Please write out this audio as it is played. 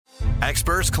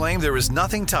Experts claim there is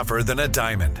nothing tougher than a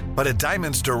diamond. But at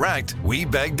Diamonds Direct, we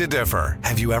beg to differ.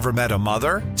 Have you ever met a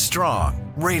mother?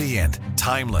 Strong, radiant,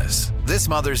 timeless. This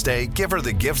Mother's Day, give her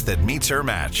the gift that meets her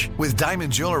match. With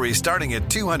diamond jewelry starting at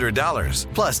 $200.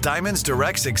 Plus Diamonds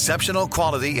Direct's exceptional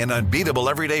quality and unbeatable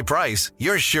everyday price,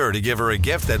 you're sure to give her a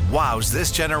gift that wows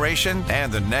this generation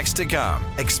and the next to come.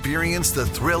 Experience the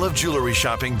thrill of jewelry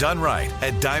shopping done right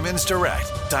at Diamonds Direct.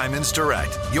 Diamonds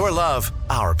Direct. Your love,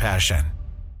 our passion.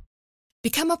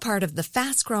 Become a part of the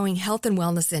fast-growing health and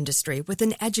wellness industry with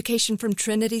an education from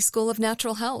Trinity School of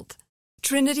Natural Health.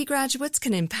 Trinity graduates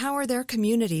can empower their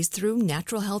communities through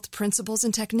natural health principles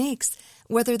and techniques,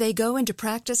 whether they go into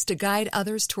practice to guide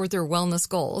others toward their wellness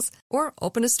goals or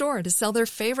open a store to sell their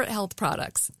favorite health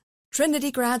products. Trinity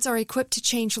grads are equipped to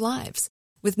change lives.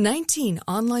 With 19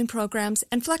 online programs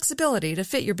and flexibility to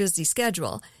fit your busy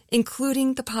schedule,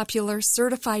 including the popular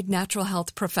Certified Natural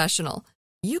Health Professional,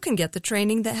 you can get the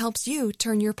training that helps you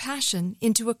turn your passion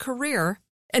into a career.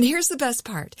 And here's the best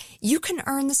part. You can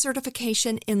earn the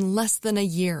certification in less than a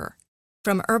year.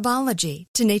 From herbology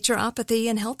to naturopathy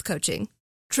and health coaching,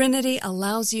 Trinity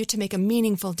allows you to make a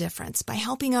meaningful difference by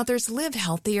helping others live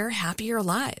healthier, happier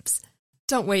lives.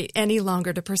 Don't wait any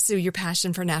longer to pursue your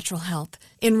passion for natural health.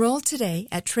 Enroll today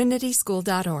at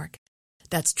trinityschool.org.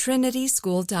 That's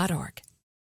trinityschool.org.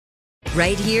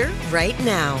 Right here, right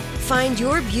now. Find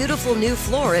your beautiful new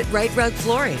floor at Right Rug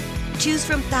Flooring. Choose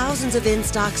from thousands of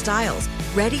in-stock styles,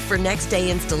 ready for next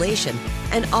day installation,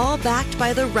 and all backed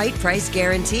by the right price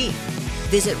guarantee.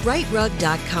 Visit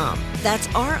rightrug.com. That's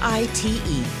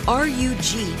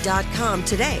RITERUG.com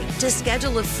today to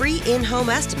schedule a free in-home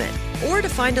estimate or to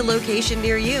find a location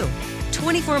near you.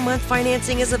 24-month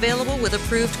financing is available with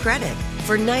approved credit.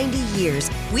 For 90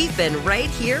 years, we've been right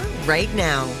here, right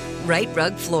now. Right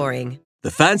Rug Flooring.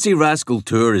 The Fancy Rascal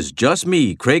Tour is just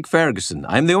me, Craig Ferguson.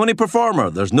 I'm the only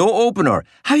performer. There's no opener.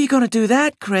 How are you going to do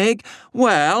that, Craig?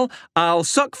 Well, I'll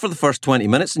suck for the first 20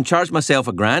 minutes and charge myself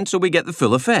 $1,000 so we get the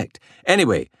full effect.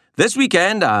 Anyway, this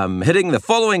weekend I'm hitting the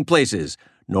following places: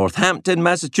 Northampton,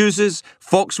 Massachusetts,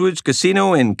 Foxwoods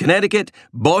Casino in Connecticut,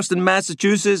 Boston,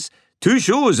 Massachusetts, 2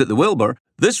 shows at the Wilbur.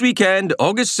 This weekend,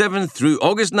 August 7th through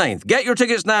August 9th. Get your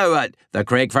tickets now at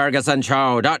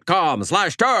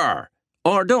thecraigfergusonshow.com/tour.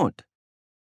 Or don't.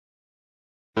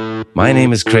 My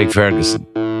name is Craig Ferguson.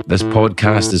 This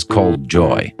podcast is called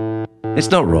Joy.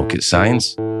 It's not rocket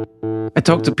science. I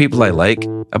talk to people I like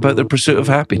about their pursuit of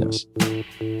happiness.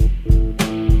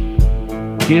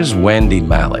 Here's Wendie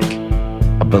Malick,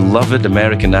 a beloved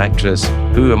American actress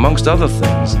who, amongst other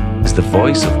things, is the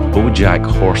voice of BoJack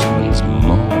Horseman's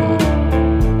mom.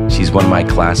 She's one of my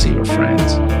classier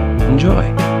friends. Enjoy.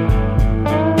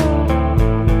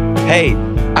 Hey,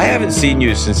 I haven't seen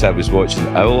you since I was watching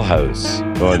Owl House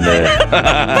on the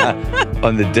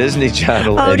on the Disney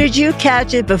Channel. Oh, did you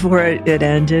catch it before it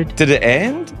ended? Did it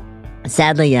end?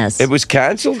 Sadly, yes. It was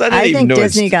cancelled? I think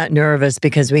Disney got nervous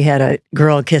because we had a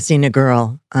girl kissing a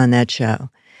girl on that show.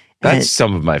 That's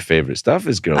some of my favorite stuff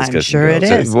is girls kissing sure girls.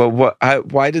 It is. Well,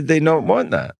 why did they not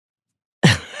want that?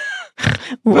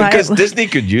 Because Disney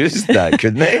could use that,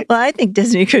 couldn't they? Well, I think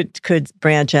Disney could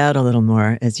branch out a little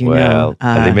more, as you know. Well,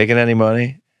 are they making any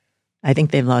money? I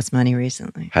think they've lost money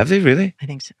recently. Have they really? I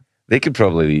think so. They could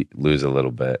probably lose a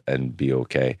little bit and be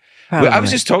okay. Well, I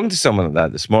was just talking to someone like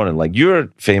that this morning. Like, you're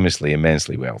famously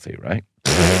immensely wealthy, right?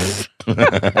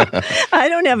 I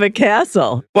don't have a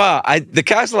castle. Well, the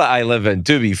castle that I live in,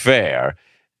 to be fair,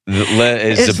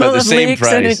 is it's about the same leaks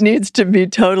price. And it needs to be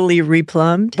totally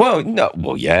replumbed. Well, no.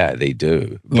 Well, yeah, they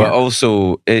do. Yeah. But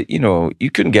also,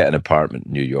 you couldn't get an apartment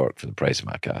in New York for the price of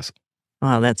my castle.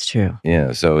 Well, that's true.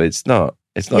 Yeah, so it's not.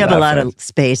 You have a lot of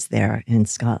space there in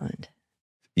Scotland.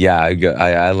 Yeah,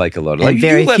 I like a lot of. And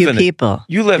very few people.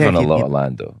 You live on a lot of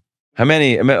land, though. How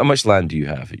much land do you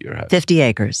have at your house? 50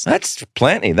 acres. That's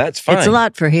plenty. That's fine. It's a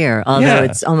lot for here, although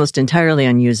it's almost entirely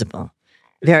unusable.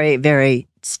 Very, very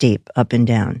steep up and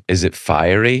down. Is it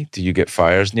fiery? Do you get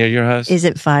fires near your house? Is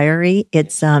it fiery?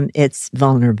 It's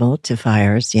vulnerable to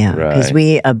fires, yeah. Because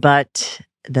we abut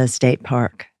the state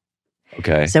park.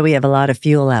 Okay. So we have a lot of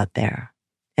fuel out there.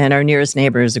 And our nearest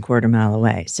neighbor is a quarter mile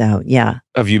away. So, yeah.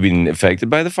 Have you been affected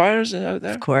by the fires out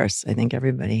there? Of course. I think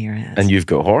everybody here has. And you've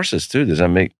got horses too.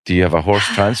 Do you have a horse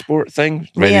transport thing?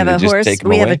 We have a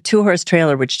 2-horse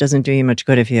trailer, which doesn't do you much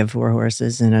good if you have 4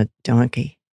 horses and a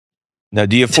donkey. Now,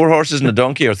 do you have 4 horses and a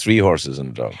donkey or 3 horses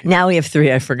and a donkey? Now we have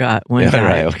 3. I forgot. One died.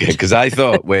 Right, okay. Because I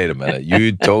thought, wait a minute,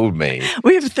 you told me.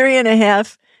 We have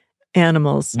 3.5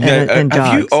 animals and dogs.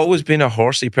 Have you always been a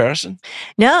horsey person?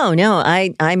 No.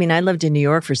 I mean, I lived in New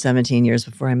York for 17 years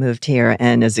before I moved here.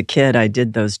 And as a kid, I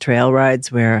did those trail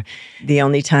rides where the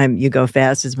only time you go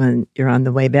fast is when you're on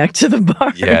the way back to the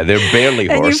bar. Yeah, they're barely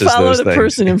horses, and you follow those the things.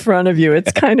 person in front of you.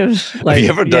 It's kind of like... Have you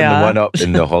ever done the one up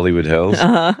in the Hollywood Hills?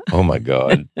 Uh-huh. Oh, my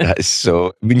God. That is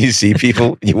so... When you see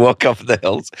people, you walk up the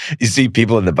hills, you see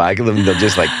people in the back of them, and they're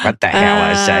just like, what the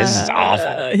hell is this? This is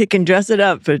awful. He can dress it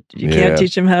up, but you can't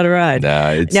teach him how to ride.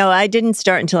 No, I didn't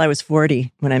start until I was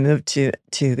 40 when I moved to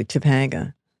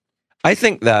Topanga. I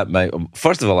think that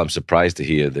first of all, I'm surprised to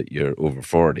hear that you're over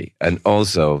 40. And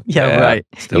also, right.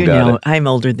 Still got it. I'm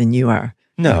older than you are.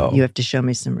 No. You have to show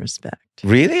me some respect.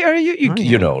 Really? Are you?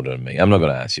 You're not older than me. I'm not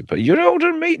going to ask you, but you're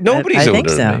older than me? Nobody's older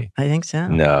than me. I think so.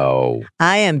 No.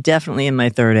 I am definitely in my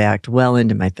third act, well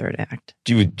into my third act.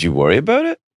 Do you worry about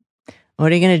it?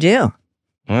 What are you going to do?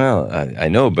 Well, I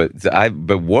know, but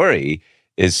worry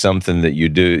is something that you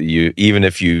do. Even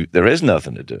if there is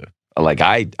nothing to do. Like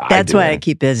That's why I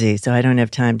keep busy, so I don't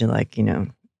have time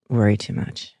to worry too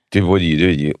much. Dude, what do?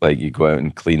 You go out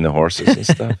and clean the horses and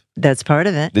stuff? That's part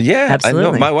of it. Yeah, absolutely.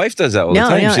 I know. My wife does that all the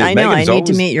time. No, I know. I need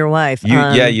to meet your wife.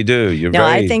 You do.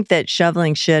 I think that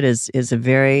shoveling shit is a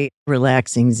very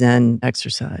relaxing Zen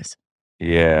exercise.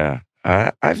 Yeah.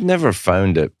 I've never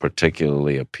found it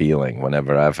particularly appealing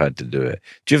whenever I've had to do it.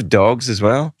 Do you have dogs as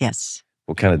well? Yes.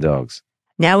 What kind of dogs?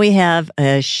 Now we have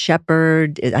a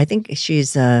shepherd. I think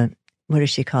she's what is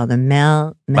she called? A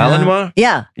Malinois?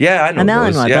 Yeah. Yeah, I know. A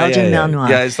Malinois, Belgian yeah. Malinois.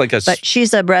 Yeah, it's like a... But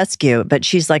she's a rescue, but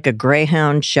she's like a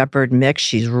greyhound shepherd mix.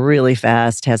 She's really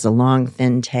fast, has a long,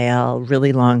 thin tail,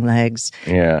 really long legs.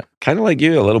 Yeah. Kind of like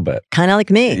you a little bit. Kind of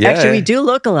like me. Yeah. Actually, we do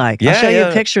look alike. I'll show you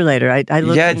a picture later. I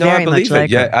look very much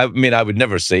like her. I mean, I would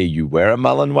never say you were a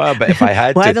Malinois, but if I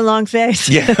had Why the long face?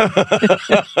 Yeah.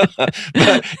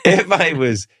 But if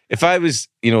I was,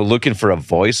 looking for a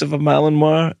voice of a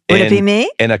Malinois... Would it be me?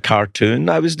 In a cartoon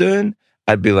I was doing,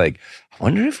 I'd be like, I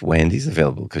wonder if Wendie's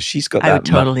available, because she's got that... I would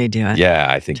totally do it. Yeah,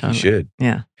 I think you should.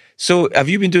 Yeah. So have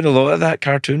you been doing a lot of that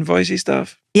cartoon voicey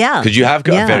stuff? Yeah. Because you have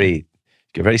got a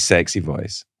very sexy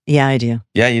voice. Yeah, I do.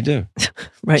 Yeah, you do.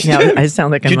 Right now, I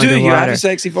sound like I'm underwater. You have a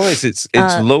sexy voice. It's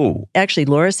low. Actually,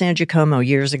 Laura San Giacomo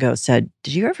years ago said,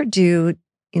 did you ever do,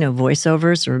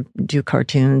 voiceovers or do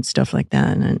cartoons, stuff like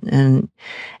that? And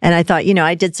I thought,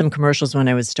 I did some commercials when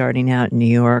I was starting out in New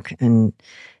York and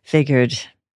figured,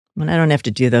 well, I don't have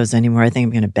to do those anymore. I think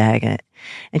I'm going to bag it.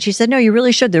 And she said, no, you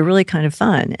really should. They're really kind of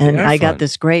fun. And I got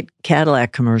this great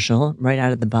Cadillac commercial right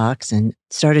out of the box and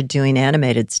started doing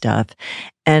animated stuff.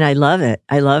 And I love it.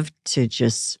 I love to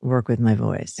just work with my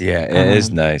voice. Yeah, it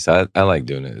is nice. I like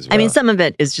doing it as well. I mean, some of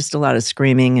it is just a lot of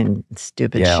screaming and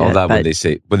stupid shit. Yeah, all that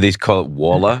when they call it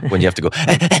Walla, when you have to go.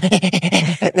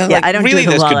 I don't do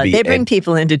the Walla. They bring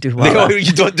people in to do Walla.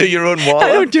 You don't do your own Walla?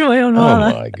 I don't do my own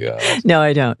Walla. Oh my God. No,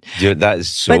 I don't. Dude, that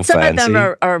is so fancy. But some of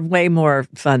them are way more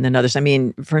fun than others. I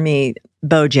mean, for me,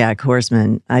 BoJack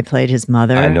Horseman, I played his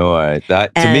mother. I know.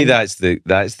 To me, that's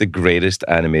the greatest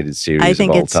animated series of all time. I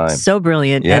think it's so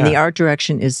brilliant, and the art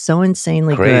direction is so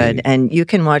insanely good. And you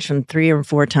can watch them 3 or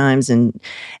 4 times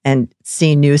and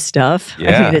see new stuff. Yeah.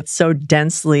 I mean, it's so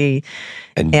densely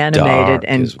animated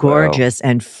and gorgeous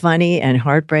and funny and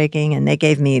heartbreaking. And they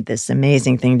gave me this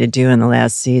amazing thing to do in the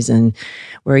last season,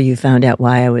 where you found out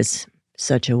why I was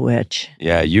such a witch.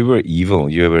 Yeah, you were evil.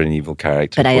 You were an evil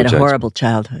character. But I had a horrible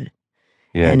childhood.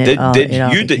 Yeah.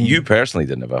 You personally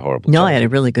didn't have a horrible childhood? No, I had a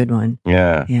really good one.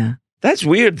 Yeah. Yeah. That's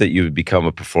weird that you would become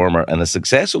a performer and a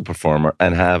successful performer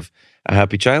and have a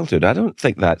happy childhood. I don't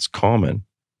think that's common.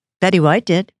 Betty White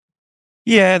did.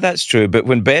 Yeah, that's true. But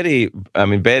when Betty,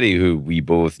 who we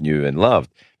both knew and loved,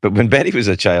 but when Betty was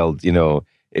a child,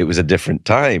 it was a different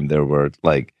time. There were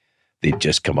they'd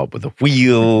just come up with a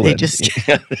wheel. They just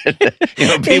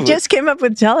came up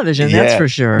with television, that's for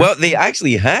sure. Well, they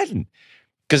actually hadn't.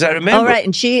 Because I remember... Oh, right.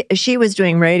 And she was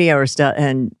doing radio or stuff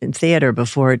and theater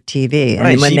before TV.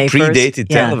 Right, when she predated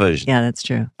television. Yeah, that's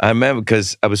true. I remember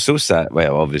because I was so sad.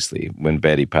 Well, obviously, when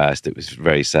Betty passed, it was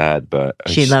very sad. But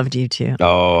she loved you too.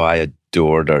 Oh, I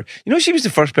adored her. She was the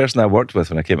first person I worked with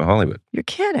when I came to Hollywood. You're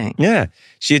kidding. Yeah.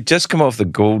 She had just come off the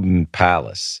Golden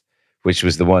Palace, which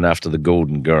was the one after the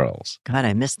Golden Girls. God,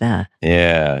 I missed that.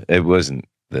 Yeah, it wasn't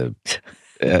the...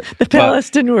 the Palace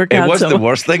didn't work out. It wasn't the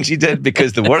worst thing she did,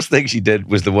 because the worst thing she did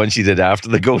was the one she did after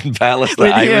the Golden Palace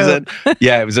that I was in.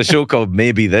 Yeah, it was a show called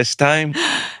Maybe This Time.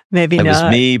 Maybe It not.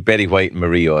 was me, Betty White, and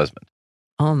Marie Osmond.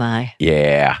 Oh, my.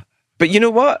 Yeah. But you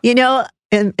know what?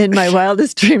 In my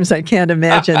wildest dreams, I can't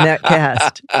imagine that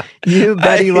cast. You,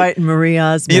 Betty White, and Marie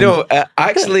Osmond. You know,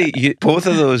 actually, both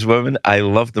of those women, I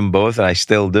love them both, and I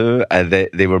still do.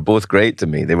 They were both great to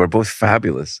me. They were both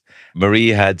fabulous. Marie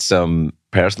had some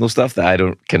personal stuff that I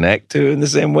don't connect to in the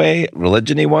same way,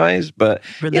 religion-y wise, but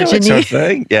it's her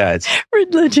thing. Yeah, it's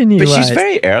religion-y but wise. She's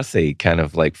very earthy, kind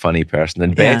of like funny person.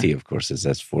 And Betty, of course, is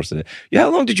this force in it. Yeah,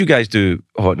 how long did you guys do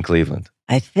Hot in Cleveland?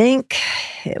 I think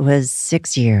it was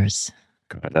 6 years.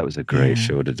 God, that was a great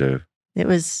show to do. It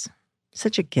was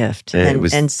such a gift, It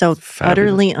was and so fabulous.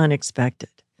 utterly unexpected.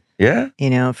 Yeah,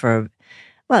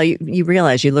 you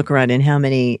realize, you look around and how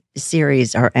many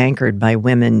series are anchored by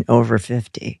women over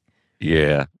 50.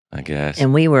 yeah, I guess.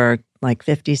 And we were like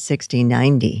 50, 60,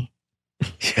 90.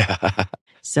 Yeah.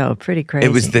 So pretty crazy.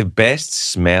 It was the best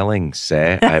smelling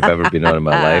set I've ever been on in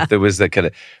my life. There was the kind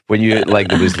of,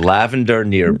 there was lavender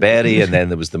near Betty, and then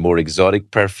there was the more exotic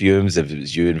perfumes. If it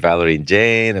was you and Valerie and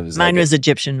Jane, it was Mine was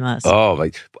Egyptian musk. Oh,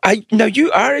 now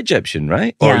you are Egyptian,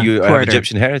 right? Yeah, or you have quarter.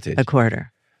 Egyptian heritage? A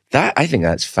quarter. I think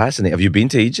that's fascinating. Have you been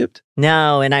to Egypt?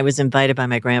 No, and I was invited by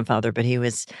my grandfather, but he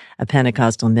was a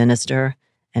Pentecostal minister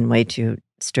and way too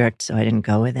strict, so I didn't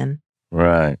go with him.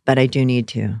 Right. But I do need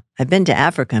to. I've been to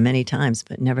Africa many times,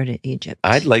 but never to Egypt.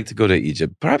 I'd like to go to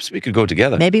Egypt. Perhaps we could go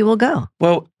together. Maybe we'll go.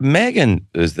 Well, Megan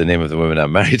is the name of the woman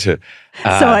I'm married to.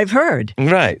 So I've heard.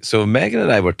 Right. So Megan and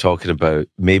I were talking about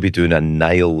maybe doing a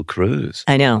Nile cruise.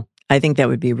 I know. I think that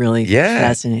would be really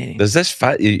fascinating. There's this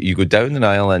you go down the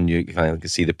Nile and you kind of can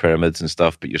see the pyramids and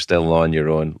stuff, but you're still on your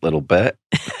own little bit.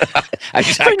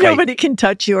 But nobody can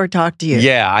touch you or talk to you.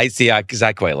 Yeah, I see. Because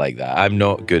I quite like that. I'm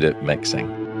not good at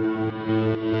mixing.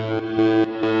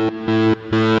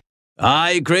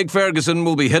 I, Craig Ferguson,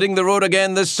 will be hitting the road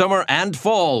again this summer and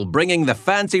fall, bringing the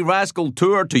Fancy Rascal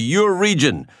Tour to your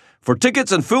region. For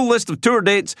tickets and full list of tour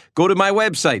dates, go to my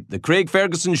website,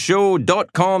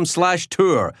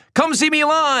 thecraigfergusonshow.com/tour. Come see me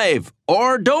live,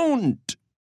 or don't.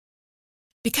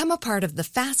 Become a part of the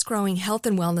fast-growing health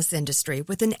and wellness industry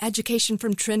with an education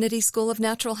from Trinity School of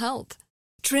Natural Health.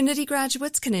 Trinity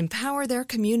graduates can empower their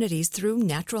communities through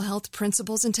natural health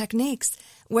principles and techniques,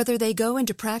 whether they go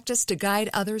into practice to guide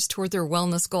others toward their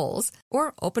wellness goals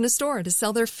or open a store to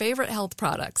sell their favorite health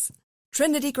products.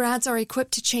 Trinity grads are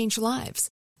equipped to change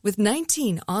lives with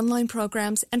 19 online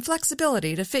programs and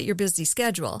flexibility to fit your busy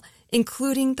schedule,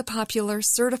 including the popular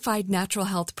Certified Natural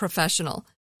Health Professional.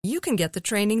 You can get the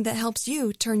training that helps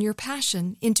you turn your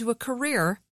passion into a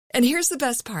career. And here's the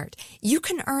best part. You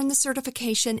can earn the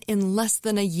certification in less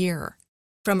than a year.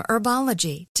 From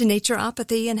herbology to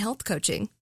naturopathy and health coaching,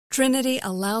 Trinity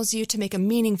allows you to make a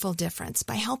meaningful difference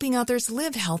by helping others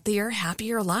live healthier,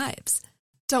 happier lives.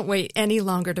 Don't wait any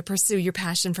longer to pursue your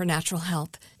passion for natural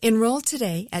health. Enroll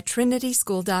today at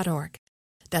trinityschool.org.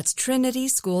 That's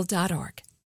trinityschool.org.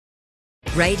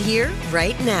 Right here,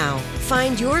 right now.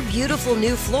 Find your beautiful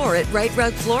new floor at Right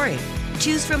Rug Flooring.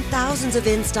 Choose from thousands of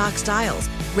in-stock styles,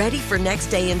 ready for next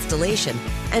day installation,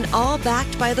 and all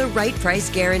backed by the right price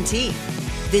guarantee.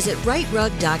 Visit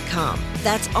rightrug.com.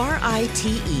 That's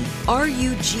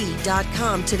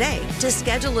RITERUG.com today to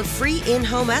schedule a free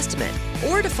in-home estimate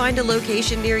or to find a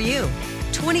location near you.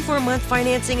 24-month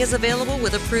financing is available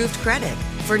with approved credit.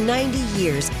 For 90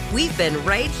 years, we've been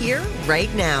right here,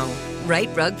 right now. Right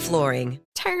Rug Flooring.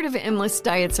 Tired of endless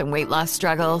diets and weight loss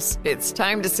struggles? It's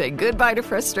time to say goodbye to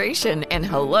frustration and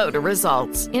hello to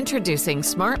results. Introducing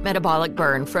Smart Metabolic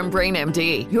Burn from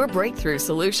BrainMD, your breakthrough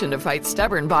solution to fight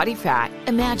stubborn body fat.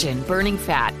 Imagine burning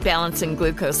fat, balancing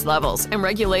glucose levels, and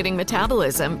regulating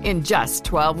metabolism in just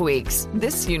 12 weeks.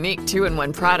 This unique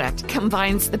 2-in-1 product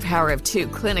combines the power of 2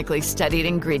 clinically studied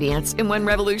ingredients in one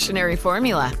revolutionary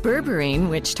formula. Berberine,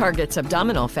 which targets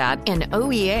abdominal fat, and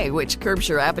OEA, which curbs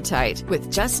your appetite.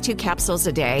 With just 2 capsules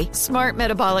a day, Smart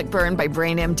Metabolic Burn by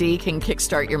BrainMD can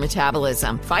kickstart your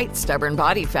metabolism, fight stubborn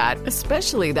body fat,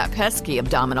 especially that pesky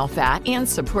abdominal fat, and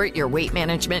support your weight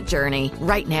management journey.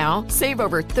 Right now, save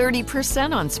over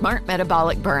 30% on Smart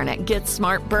Metabolic Burn at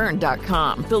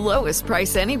GetSmartBurn.com. The lowest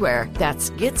price anywhere.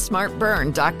 That's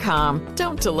GetSmartBurn.com.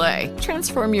 Don't delay.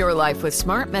 Transform your life with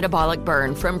Smart Metabolic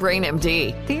Burn from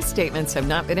BrainMD. These statements have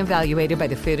not been evaluated by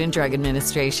the Food and Drug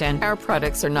Administration. Our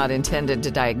products are not intended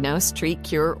to diagnose, treat,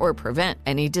 cure, or prevent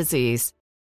any disease.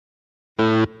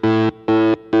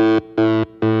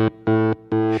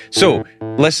 So,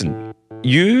 listen,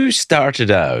 you started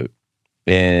out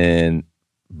in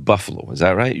Buffalo, is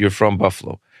that right? You're from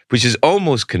Buffalo, which is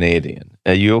almost Canadian.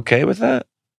 Are you okay with that?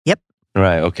 Yep.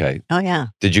 Right, okay. Oh, yeah.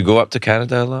 Did you go up to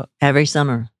Canada a lot? Every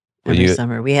summer. Every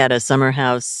summer. We had a summer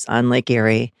house on Lake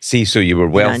Erie. See, so you were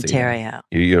wealthy. In Ontario.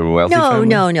 You're a wealthy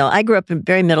family? No. I grew up in a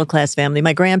very middle-class family.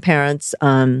 My grandparents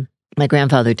my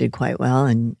grandfather did quite well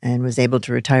and was able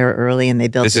to retire early, and they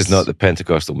built This is not the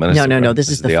Pentecostal minister. No. right? This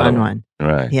is the fun one.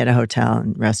 Right. He had a hotel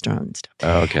and restaurant and stuff.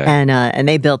 Oh, okay. And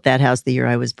they built that house the year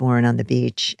I was born on the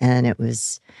beach, and it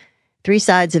was 3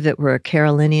 sides of it were a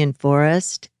Carolinian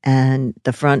forest, and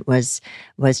the front was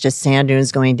just sand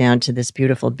dunes going down to this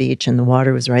beautiful beach, and the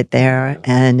water was right there.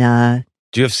 And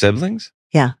Do you have siblings?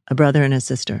 yeah, a brother and a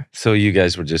sister. So you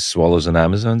guys were just swallows and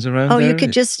Amazons around Oh, there? you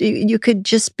could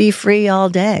just be free all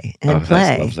day and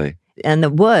play. That's lovely. And the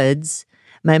woods,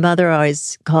 my mother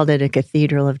always called it a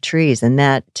cathedral of trees, and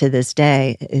that to this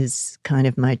day is kind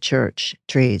of my church,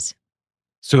 trees.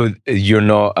 So you're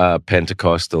not a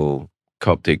Pentecostal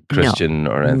Coptic Christian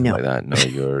or anything No. like that?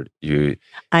 No, you.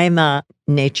 I'm a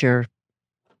nature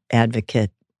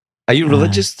advocate. Are you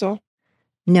religious at all?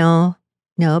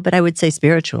 No, but I would say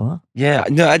spiritual. Yeah,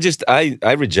 no,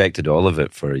 I rejected all of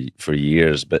it for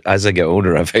years, but as I get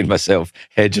older, I find myself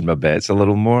hedging my bets a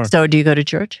little more. So do you go to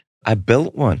church? I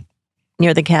built one.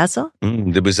 Near the castle?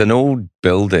 There was an old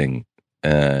building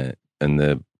in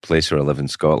the place where I live in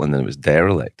Scotland, and it was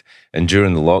derelict. And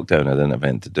during the lockdown, I didn't have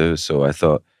anything to do, so I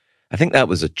thought, I think that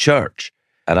was a church,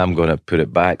 and I'm going to put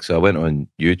it back. So I went on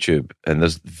YouTube, and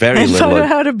there's very And little found out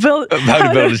how to build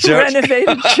a church, renovate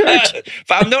a church.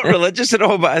 But I'm not religious at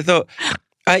all. But I thought,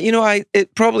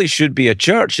 it probably should be a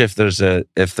church if there was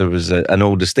an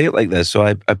old estate like this. So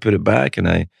I put it back, and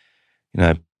I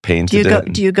painted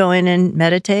it. Do you go in and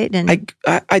meditate? And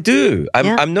I do.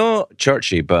 Yeah. I'm not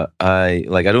churchy, but I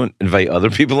don't invite other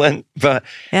people in. But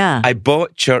yeah, I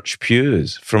bought church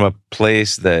pews from a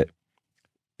place that,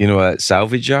 a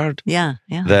salvage yard. yeah.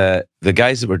 The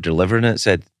guys that were delivering it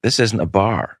said, "This isn't a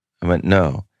bar." I went,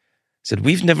 "No." I said,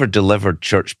 "We've never delivered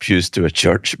church pews to a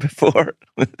church before."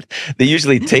 They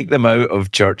usually take them out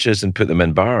of churches and put them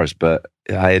in bars, but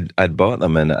I'd bought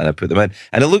them and I put them in,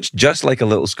 and it looks just like a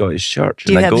little Scottish church.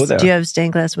 Do you go have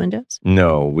stained glass windows?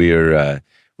 No, we're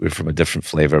from a different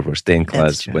flavor. Where stained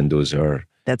glass windows are.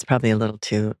 That's probably a little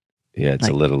too. Yeah, it's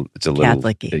like a little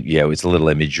Catholic-y. Yeah, it's a little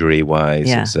imagery wise.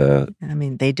 Yeah. It's, I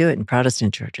mean, they do it in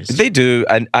Protestant churches. they do,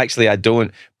 and actually, I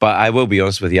don't. But I will be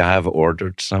honest with you, I have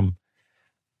ordered some.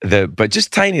 But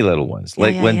just tiny little ones,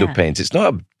 like window panes. It's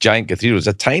not a giant cathedral; it's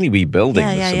a tiny wee building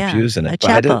with some pews in it. A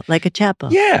chapel, like a chapel.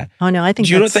 Yeah. Oh no, I think.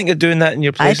 You don't think of doing that in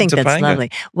your place? I think that's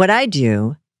lovely. What I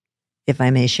do, if I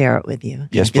may share it with you,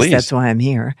 yes, because please. that's why I'm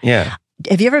here. Yeah.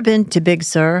 Have you ever been to Big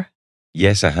Sur?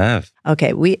 Yes, I have.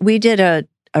 Okay, we did a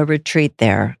retreat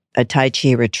there, a Tai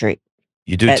Chi retreat.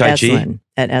 You do Tai Chi?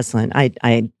 At Esalen.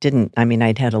 I didn't,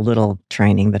 I'd had a little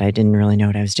training, but I didn't really know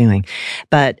what I was doing.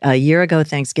 But a year ago,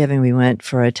 Thanksgiving, we went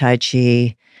for a Tai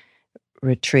Chi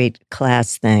retreat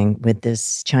class thing with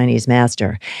this Chinese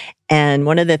master. And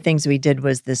one of the things we did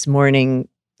was this morning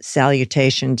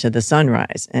salutation to the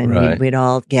sunrise. And we'd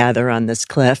all gather on this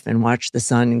cliff and watch the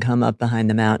sun come up behind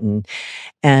the mountain.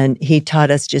 And he taught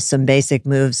us just some basic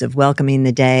moves of welcoming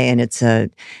the day. And it's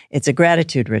a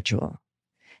gratitude ritual.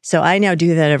 So I now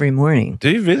do that every morning. Do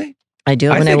you really? I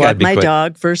do it when I walk my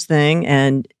dog first thing,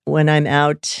 and when I'm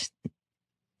out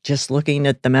just looking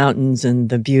at the mountains and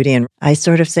the beauty. And I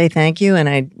sort of say thank you, and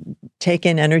I take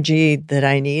in energy that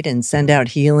I need and send out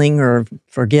healing or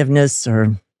forgiveness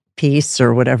or peace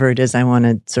or whatever it is I want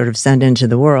to sort of send into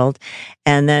the world.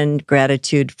 And then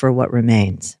gratitude for what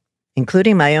remains,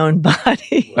 including my own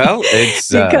body. Well,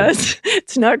 it's because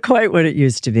it's not quite what it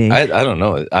used to be. I don't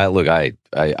know.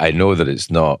 I know that it's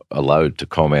not allowed to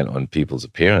comment on people's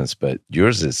appearance, but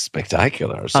yours is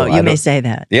spectacular. So you may say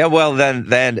that. Yeah, well,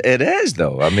 then it is,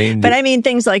 though. But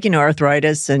things like,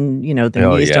 arthritis and,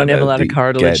 the knees don't have a lot of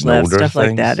cartilage left, stuff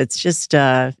like that. It's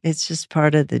just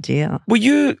part of the deal.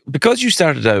 Well, because you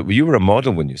started out, you were a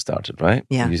model when you started, right?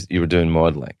 Yeah. You were doing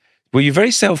modeling. Were you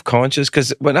very self-conscious?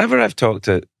 Because whenever I've talked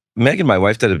to Megan, my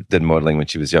wife, did modeling when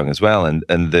she was young as well, and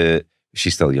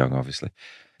she's still young, obviously,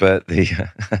 but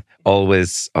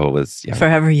always young,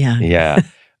 forever young. Yeah,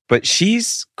 but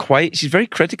she's very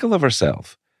critical of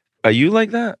herself. Are you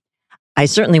like that? I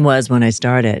certainly was when I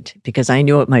started, because I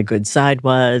knew what my good side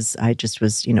was. I just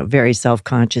was, very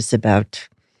self-conscious about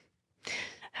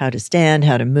how to stand,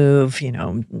 how to move.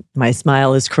 My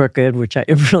smile is crooked, which I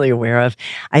am really aware of.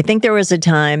 I think there was a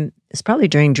time, it's probably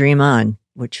during Dream On,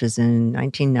 which was in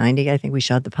 1990. I think we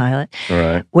shot the pilot. All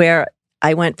right. Where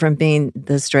I went from being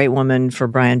the straight woman for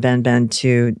Brian Benben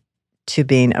to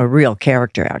being a real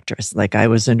character actress. Like, I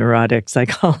was a neurotic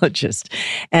psychologist,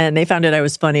 and they found out I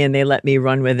was funny, and they let me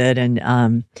run with it.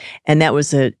 And that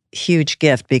was a huge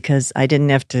gift, because I didn't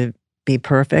have to be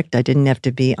perfect. I didn't have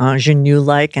to be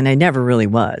ingenue-like, and I never really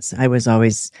was. I was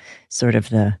always sort of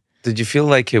the Did you feel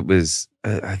like it was,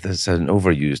 that's an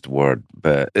overused word,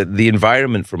 but the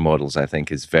environment for models, I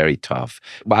think, is very tough.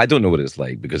 But I don't know what it's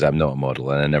like because I'm not a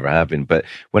model and I never have been. But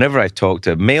whenever I talk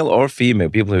to male or female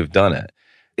people who've done it,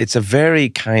 it's a very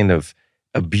kind of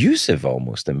abusive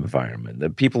almost environment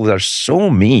that people are so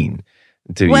mean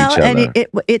to each other. Well, and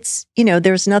it's,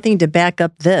 there's nothing to back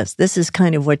up this. This is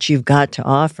kind of what you've got to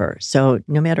offer. So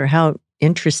no matter how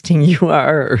interesting you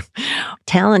are or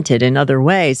talented in other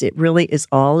ways, it really is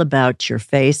all about your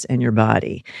face and your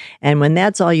body. And when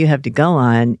that's all you have to go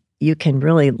on, you can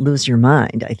really lose your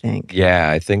mind, I think. Yeah,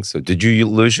 I think so. Did you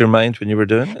lose your mind when you were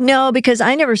doing it? No, because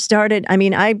I never started. I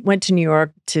mean, I went to New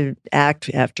York to act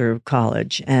after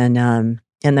college, and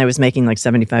I was making like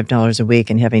 $75 a week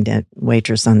and having to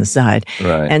waitress on the side.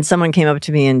 Right. And someone came up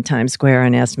to me in Times Square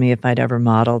and asked me if I'd ever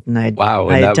modeled, and I'd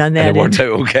done that. And it worked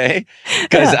out okay?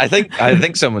 Because I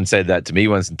think someone said that to me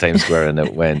once in Times Square, and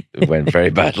it went very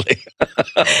badly.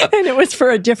 And it was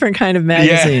for a different kind of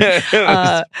magazine.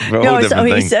 So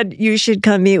he said, you should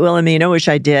come meet Wilhelmina, which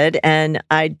I did. And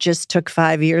I just took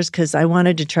 5 years because I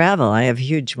wanted to travel. I have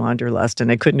huge wanderlust,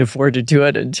 and I couldn't afford to do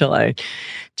it until I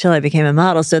became a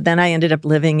model. So then I ended up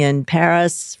living in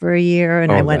Paris for a year,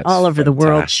 and I went all over the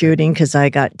world shooting because I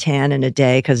got tan in a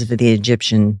day because of the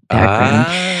Egyptian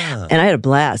background. And I had a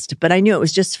blast. But I knew it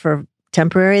was just for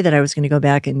temporary, that I was going to go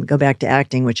back to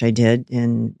acting, which I did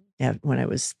when I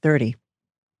was 30.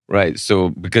 Right.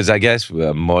 So, because I guess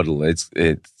a model, it's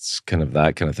kind of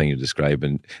that kind of thing you're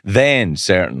describing. Then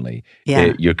certainly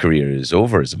your career is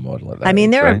over as a model. At that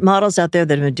age, there right? are models out there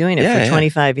that have been doing it for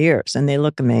 25 years, and they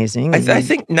look amazing. I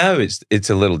think now it's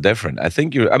a little different. I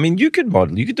think you could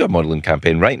model. You could do a modeling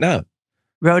campaign right now.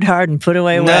 Rode hard and put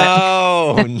away wet.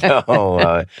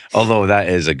 No. Although that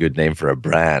is a good name for a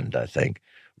brand, I think.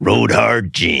 Rode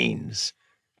hard jeans.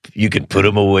 You can put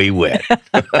them away wet.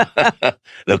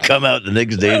 They'll come out the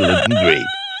next day looking great.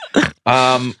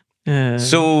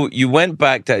 So you went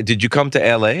back to, did you come to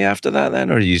LA after that then,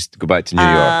 or did you go back to New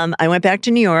York? I went back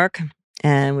to New York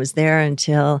and was there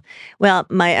until,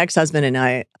 my ex-husband and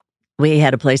I, we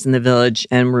had a place in the Village,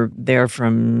 and we're there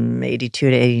from 82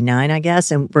 to 89, I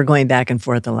guess, and we're going back and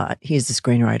forth a lot. He's the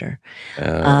screenwriter.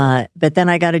 But then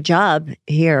I got a job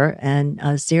here and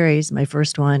a series, my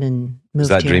first one, and moved Was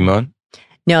that here. Dream On?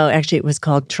 No, actually, it was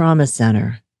called Trauma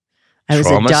Center. I was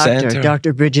Trauma a doctor, Center?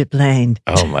 Dr. Bridget Blaine.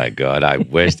 Oh my God, I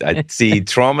wish I'd see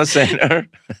Trauma Center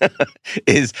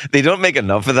they don't make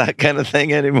enough of that kind of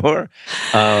thing anymore.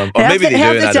 Or maybe they do.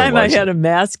 Half the time I had a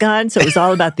mask on, so it was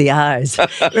all about the eyes.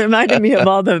 It reminded me of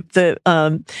all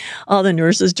the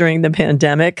nurses during the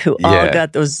pandemic who all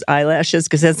got those eyelashes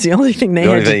because that's the only thing they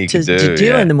had to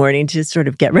do in the morning to sort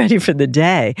of get ready for the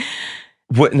day.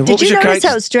 Did you notice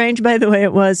how strange, by the way,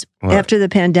 it was after the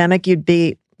pandemic?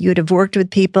 You'd have worked with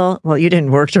people. Well, you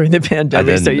didn't work during the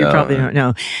pandemic, so you probably don't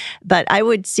know. But I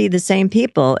would see the same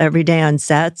people every day on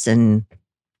sets and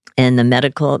the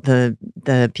medical,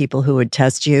 the people who would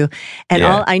test you. And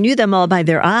I knew them all by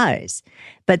their eyes.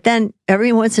 But then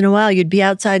every once in a while, you'd be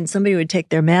outside and somebody would take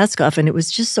their mask off, and it was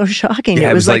just so shocking.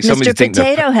 Yeah, it was like Mr.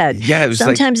 Potato Head. Yeah, it was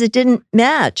sometimes it didn't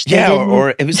match.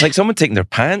 Or it was like someone taking their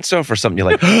pants off or something.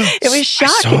 You're like, it was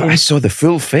shocking. I saw the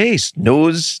full face,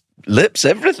 nose, lips,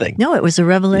 everything. No, it was a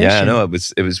revelation. Yeah, no,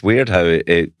 it was weird how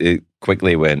it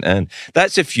quickly went in.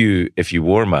 That's if you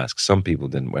wore masks. Some people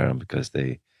didn't wear them because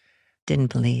they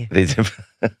didn't believe. They didn't.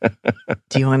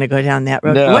 Do you want to go down that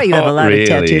road? No, you have a lot really. of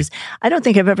tattoos. I don't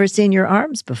think I've ever seen your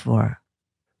arms before.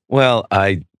 Well,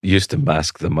 I used to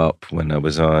mask them up when I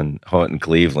was on Hot in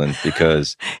Cleveland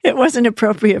because it wasn't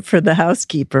appropriate for the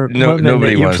housekeeper.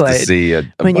 Nobody wants played. to see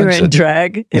when you were in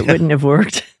drag. It wouldn't have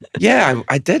worked. Yeah,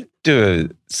 I did do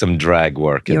some drag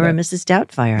work. You were a Mrs.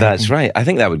 Doubtfire. That's right. I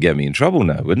think that would get me in trouble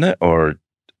now, wouldn't it? Or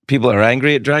people are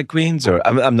angry at drag queens. Or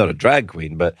I'm not a drag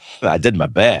queen, but I did my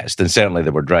best, and certainly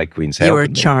there were drag queens helping me. You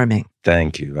were charming.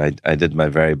 Thank you. I did my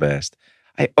very best.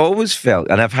 I always felt,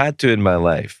 and I've had to in my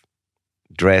life,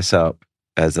 dress up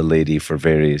as a lady for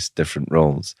various different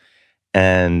roles.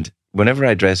 And whenever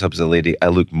I dress up as a lady, I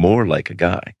look more like a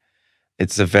guy.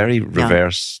 It's a very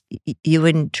reverse. You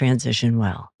wouldn't transition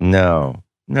well. No,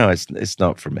 it's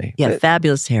not for me. Yeah,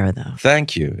 fabulous hair though.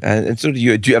 Thank you. And so do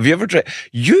you. Have you ever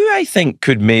you, I think,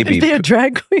 could maybe be a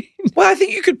drag queen. Well, I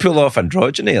think you could pull off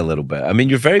androgyny a little bit. I mean,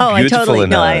 you're very beautiful.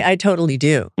 I totally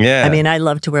do. Yeah. I mean, I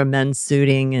love to wear men's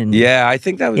suiting and. Yeah, I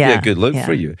think that would be a good look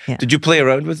for you. Yeah. Did you play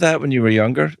around with that when you were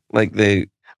younger?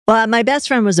 Well, my best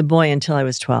friend was a boy until I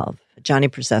was 12, Johnny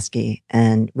Proseski,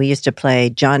 and we used to play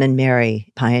John and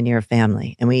Mary Pioneer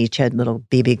Family, and we each had little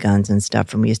BB guns and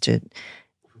stuff, and we used to.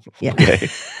 Yeah. Okay.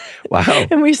 Wow.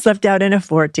 And we slept out in a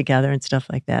fort together and stuff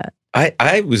like that.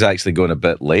 I was actually going a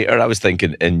bit later. I was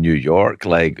thinking in New York,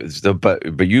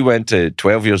 but you went to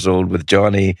 12 years old with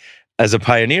Johnny as a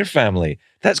pioneer family.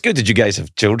 That's good. Did you guys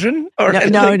have children? Or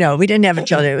No. We didn't have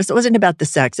children. It wasn't about the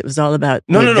sex. It was all about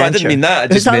No. the I didn't mean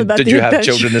that. I just meant, did you have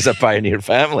children as a pioneer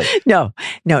family? No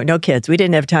kids. We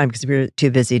didn't have time because we were too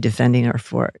busy defending our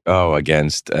fort. Oh,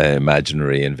 against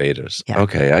imaginary invaders. Yeah.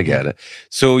 Okay, I get it.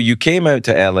 So you came out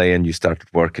to LA and you started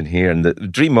working here. And the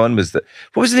Dream On was what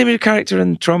was the name of your character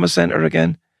in Trauma Center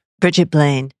again? Bridget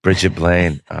Blaine. Bridget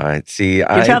Blaine. All right. See, you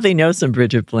probably know some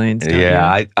Bridget Blaines.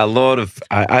 Yeah,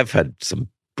 I've had some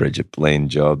Bridget Blaine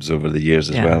jobs over the years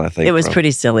as well. I think it was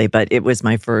pretty silly, but it was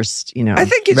my first, I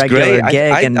think it's regular great.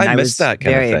 gig, and I was that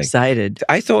kind very of thing. excited.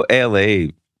 I thought LA.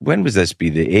 When was this? Be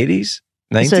the 80s,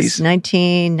 90s? This was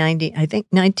 1990. I think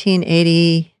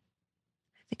 1980.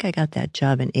 I think I got that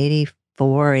job in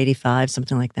 84, 85,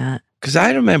 something like that. Because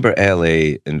I remember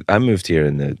LA, and I moved here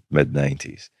in the mid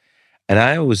 90s. And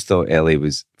I always thought LA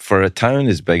was, for a town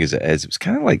as big as it is, it was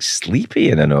kind of like sleepy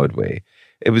in an odd way.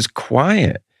 It was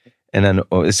quiet. And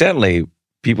then certainly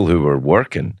people who were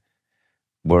working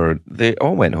they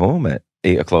all went home at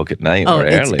 8 o'clock at night or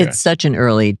earlier. It's such an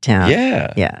early town.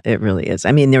 Yeah, it really is.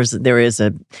 I mean, there is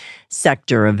a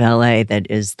sector of LA that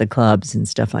is the clubs and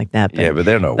stuff like that. But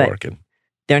they're not working.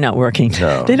 They're not working.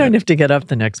 No, they don't have to get up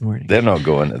the next morning. They're not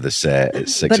going to the set at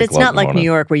 6 o'clock. But it's not like New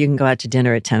York where you can go out to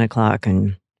dinner at 10 o'clock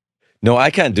and. No,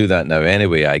 I can't do that now.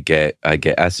 Anyway, I get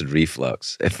acid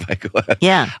reflux if I go out.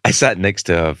 Yeah. I sat next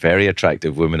to a very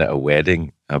attractive woman at a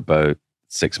wedding about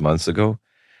 6 months ago,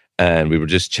 and we were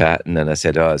just chatting, and I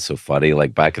said, "Oh, it's so funny.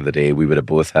 Like back in the day, we would have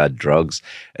both had drugs."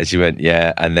 And she went,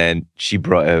 "Yeah." And then she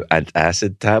brought out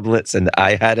antacid tablets, and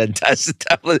I had antacid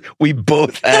tablets. We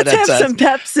both had Let's have some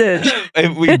Pepsid.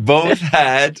 And we both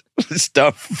had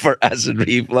stuff for acid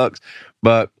reflux,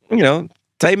 but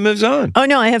time moves on. Oh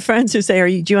no, I have friends who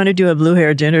say, "Do you want to do a blue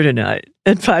hair dinner tonight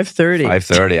at 5:30?"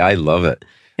 5:30. I love it.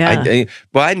 Yeah.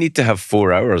 I need to have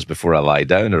 4 hours before I lie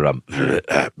down, or I'm.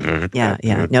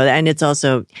 Yeah. No, and it's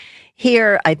also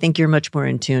here. I think you're much more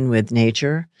in tune with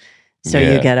nature, so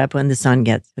you get up when the sun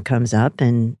comes up,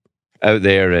 and out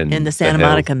there in the Santa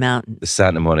Monica Mountains. The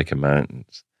Santa Monica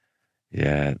Mountains.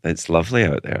 Yeah, it's lovely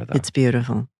out there, though. It's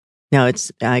beautiful. No,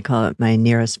 I call it my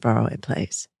nearest faraway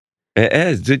place. It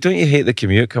is. Don't you hate the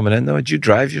commute coming in, though? Do you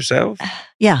drive yourself?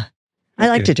 Yeah. I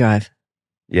like to drive.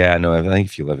 Yeah, no, I think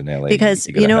if you live in LA. Because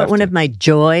you know what one of my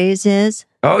joys is?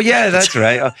 Oh, yeah, that's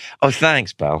right. Oh,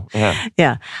 thanks, pal. Yeah.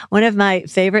 Yeah. One of my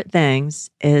favorite things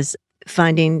is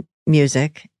finding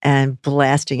music and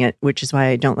blasting it, which is why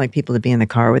I don't like people to be in the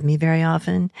car with me very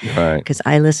often. Right. Because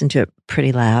I listen to it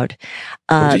pretty loud.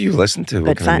 What do you listen to?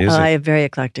 What kind of music? I have very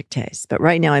eclectic taste. But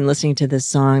right now I'm listening to this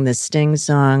song, the Sting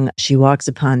song, She Walks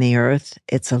Upon the Earth.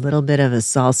 It's a little bit of a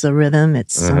salsa rhythm.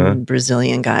 It's some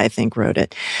Brazilian guy, I think, wrote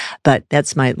it. But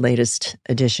that's my latest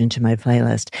addition to my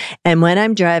playlist. And when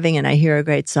I'm driving and I hear a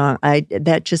great song,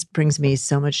 that just brings me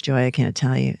so much joy, I can't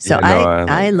tell you. So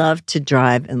I love to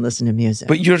drive and listen to music.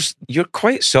 But you're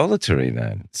quite solitary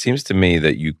then. It seems to me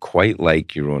that you quite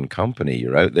like your own company.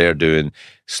 You're out there doing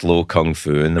slow kung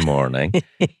fu in the morning,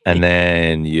 and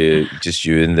then you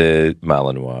and the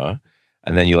Malinois,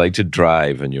 and then you like to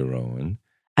drive on your own.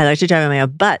 I like to drive on my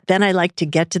own, but then I like to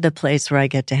get to the place where I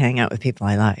get to hang out with people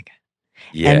I like.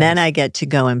 Yes. And then I get to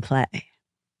go and play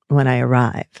when I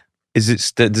arrive. Does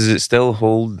it still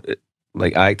hold,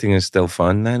 like acting is still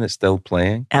fun then? It's still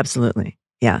playing? Absolutely.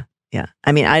 Yeah.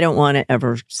 I mean, I don't want to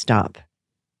ever stop.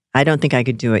 I don't think I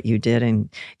could do what you did and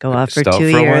go off for 2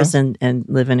 years and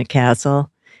live in a castle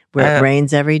where it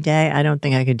rains every day. I don't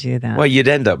think I could do that. Well, you'd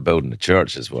end up building a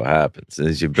church is what happens.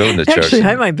 Is you build a church. Actually,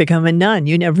 I might become a nun.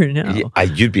 You never know.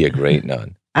 You'd be a great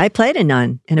nun. I played a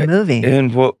nun in a movie.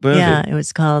 In what movie? Yeah, it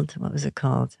was called, what was it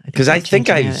called? Because I think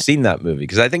I've seen that movie.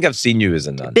 Because I think I've seen you as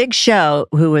a nun. Big Show,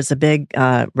 who was a big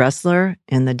wrestler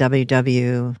in the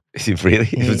WW. Really?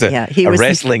 It was a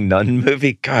wrestling nun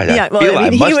movie? God, yeah,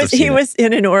 he was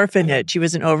in an orphanage. He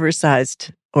was an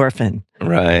oversized orphan.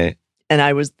 Right. And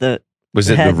I was the Was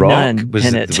it The Rock? Was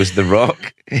The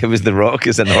Rock? It was The Rock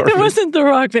as an orphan? It wasn't The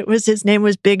Rock. His name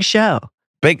was Big Show.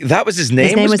 That was his name?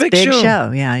 His name was Big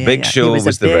Show. Yeah. Big Show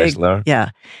was the wrestler.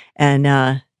 Yeah. And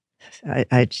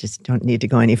I just don't need to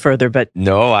go any further. But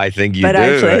no, I think you do. But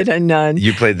I played a nun.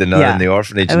 You played the nun in the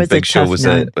orphanage, and Big Show was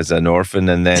an orphan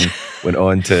and then went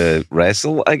on to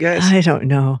wrestle, I guess? I don't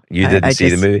know. You didn't see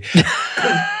the movie?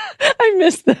 I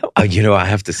missed that one. I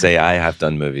have to say, I have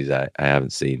done movies I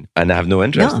haven't seen, and I have no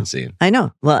interest in seeing. I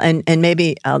know. Well, and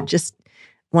maybe I'll just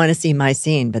want to see my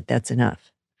scene, but that's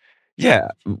enough. Yeah.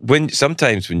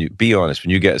 Sometimes when you be honest,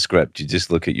 when you get a script, you just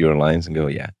look at your lines and go,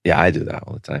 yeah, I do that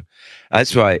all the time.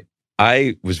 That's why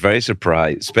I was very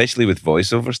surprised, especially with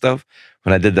voiceover stuff.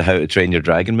 When I did the How to Train Your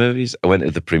Dragon movies, I went to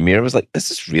the premiere. I was like,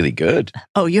 "This is really good."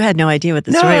 Oh, you had no idea what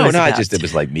the story was about. It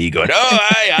was like me going, "Oh,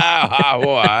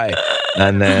 I,"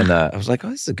 and then I was like, "Oh,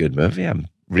 this is a good movie. I'm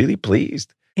really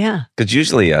pleased." Yeah, because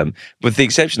usually, with the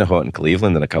exception of Hot in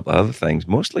Cleveland and a couple of other things,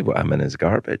 mostly what I'm in is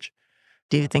garbage.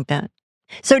 Do you think that?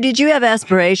 So, did you have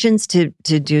aspirations to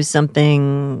do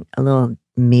something a little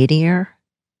meatier?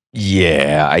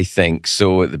 Yeah, I think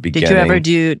so at the beginning. Did you ever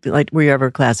do, like, were you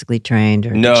ever classically trained?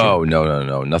 Or No,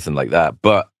 nothing like that.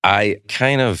 But I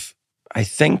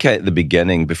think at the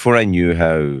beginning, before I knew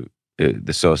how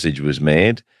the sausage was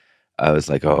made, I was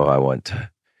like, oh, I want to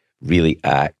really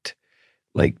act,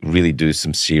 like really do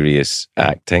some serious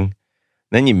acting.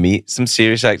 Then you meet some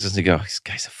serious actors and you go, oh, this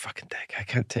guy's a fucking dick. I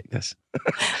can't take this.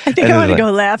 I think I want to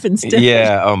go laugh instead.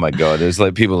 Yeah, oh my God. There's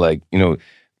like people like,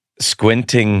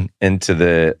 squinting into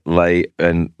the light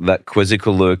and that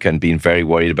quizzical look and being very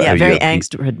worried about how very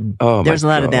angst-ridden. Oh, there's a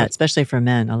lot of that, especially for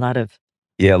men. A lot of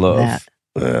that.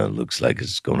 Looks like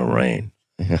it's going to rain.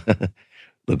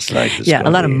 Looks like it's a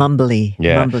lot of mumbly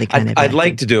kind of. I'd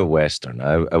like to do a Western.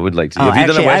 I would like to. Oh, have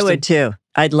you done a Western? I would too.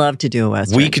 I'd love to do a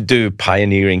Western. We could do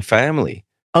Pioneering Family.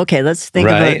 Okay, let's think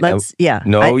of it.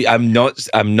 No, I'm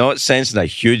not sensing a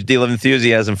huge deal of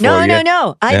enthusiasm for you.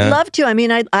 No. I'd love to. I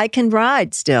mean, I can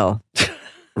ride still.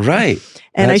 Right.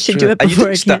 And I should do it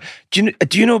before I can.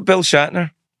 Do you know Bill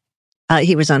Shatner?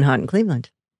 He was on Hot in Cleveland.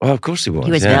 Well, of course he was.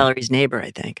 He was Valerie's neighbor,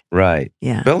 I think. Right.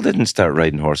 Yeah. Bill didn't start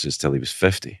riding horses till he was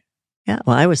 50. Yeah.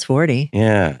 Well, I was 40.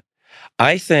 Yeah.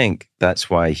 I think that's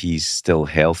why he's still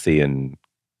healthy and,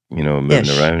 moving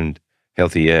around.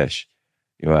 Healthy-ish.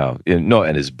 Well, not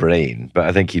in his brain, but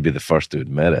I think he'd be the first to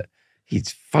admit it.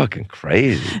 He's fucking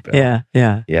crazy. Bill.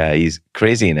 Yeah. Yeah, he's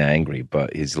crazy and angry,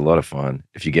 but he's a lot of fun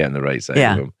if you get on the right side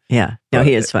of him. Yeah. No,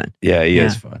 he is fun. Yeah, he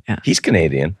is fun. Yeah. He's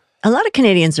Canadian. A lot of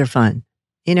Canadians are fun.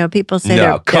 People say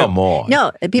come on.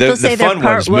 No, people say they're part the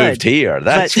fun ones wood, moved here.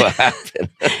 That's what happened.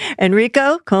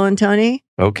 Enrico Colantoni.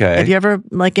 Okay. Have you ever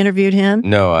interviewed him?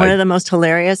 No. One of the most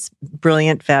hilarious,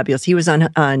 brilliant, fabulous. He was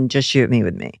on Just Shoot Me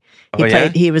with me.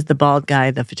 He was the bald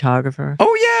guy, the photographer.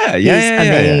 Oh yeah.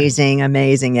 He's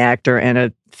amazing actor and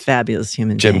a fabulous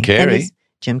human being.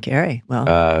 Jim Carrey.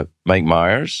 Well, Mike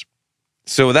Myers.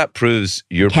 So that proves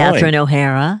your Catherine point.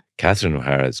 O'Hara. Catherine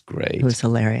O'Hara is great. Who's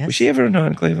hilarious. Was she ever in Hot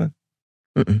in Cleveland?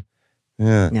 Mm-mm.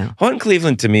 Yeah. No. Hot in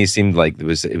Cleveland to me seemed like it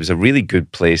was a really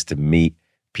good place to meet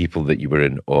people that you were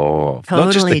in awe of.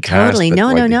 Not just the cast, but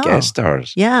the guest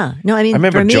stars. Yeah. No, I mean, I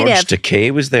remember George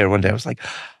Takei was there one day. I was like,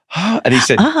 and he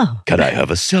said, "Can I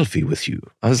have a selfie with you?"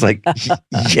 I was like,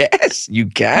 "Yes, you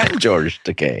can, George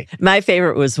Takei." My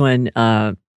favorite was when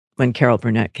Carol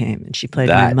Burnett came and she played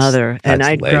my mother, and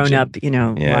I'd grown up,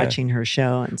 watching her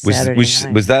show on Saturday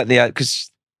night. Was that because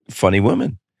funny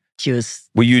woman? She was.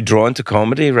 Were you drawn to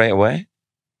comedy right away?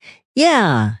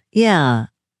 Yeah.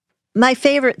 My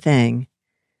favorite thing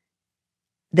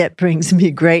that brings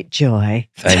me great joy.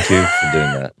 Thank you for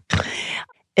doing that.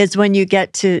 Is when you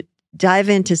get to dive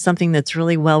into something that's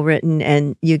really well written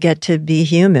and you get to be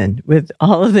human with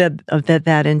all of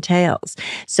that entails.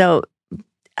 So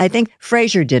I think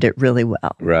Frasier did it really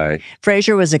well. Right.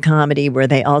 Frasier was a comedy where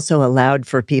they also allowed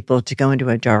for people to go into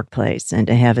a dark place and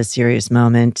to have a serious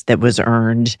moment that was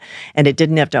earned. And it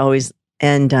didn't have to always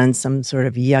end on some sort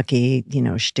of yucky,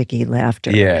 shticky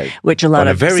laughter. Yeah. Which a lot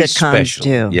of sitcoms special.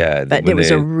 do. Yeah. But it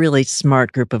was a really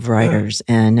smart group of writers.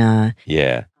 And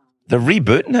yeah. They're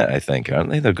rebooting it, I think,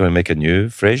 aren't they? They're going to make a new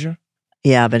Frasier.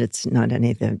 Yeah, but it's not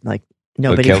anything like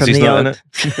nobody Kelsey's from the not old.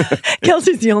 in it?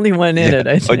 Kelsey's the only one in it.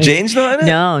 I think. Oh, Jane's not in it?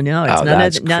 No,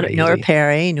 it's not crazy. nor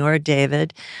Perry nor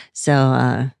David.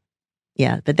 So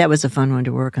but that was a fun one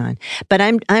to work on. But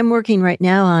I'm working right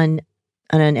now on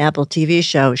an Apple TV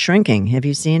show, Shrinking. Have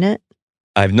you seen it?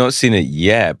 I've not seen it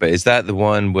yet, but is that the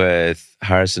one with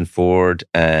Harrison Ford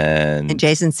and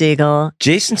Jason Segel?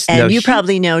 And you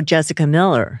probably know Jessica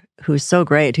Miller, who's so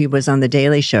great. Who was on The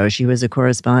Daily Show. She was a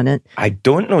correspondent. I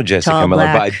don't know Jessica Miller,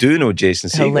 but I do know Jason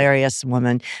Segel. Hilarious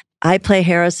woman. I play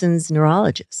Harrison's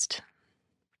neurologist.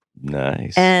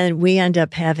 Nice. And we end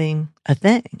up having a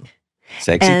thing.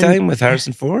 Sexy time with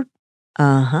Harrison Ford?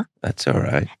 Uh-huh. That's all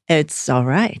right. It's all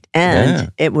right.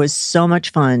 And it was so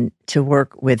much fun to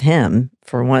work with him,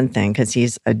 for one thing, because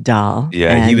he's a doll.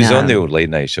 Yeah, and he was on the old late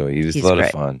night show. He was a lot great.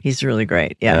 of fun. He's really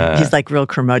great. Yeah. He's like real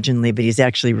curmudgeonly, but he's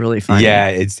actually really funny. Yeah,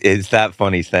 it's that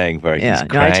funny thing where he's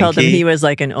cranky. No, I told him he was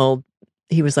like an old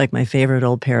he was like my favorite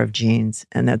old pair of jeans.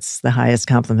 And that's the highest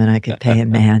compliment I could pay a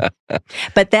man.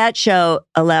 But that show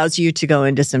allows you to go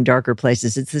into some darker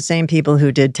places. It's the same people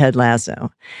who did Ted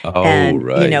Lasso. Oh, and,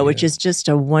 right. Which is just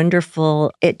a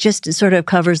wonderful, it just sort of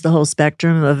covers the whole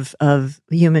spectrum of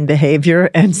human behavior.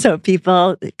 And so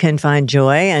people can find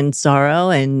joy and sorrow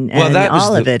and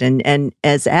all of it. And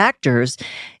as actors,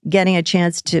 getting a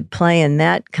chance to play in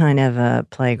that kind of a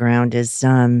playground is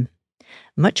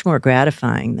much more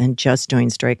gratifying than just doing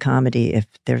straight comedy if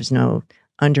there's no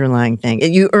underlying thing.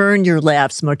 You earn your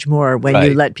laughs much more when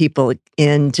you let people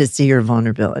in to see your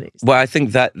vulnerabilities. Well, I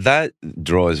think that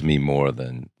draws me more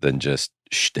than just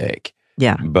shtick.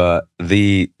 Yeah. But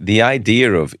the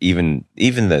idea of even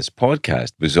this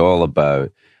podcast was all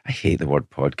about, I hate the word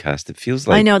podcast. It feels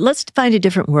like, I know. Let's find a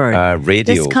different word.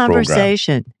 Radio this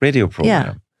conversation. Radio program.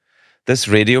 Yeah. This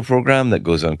radio program that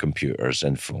goes on computers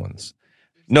and phones.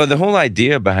 No, the whole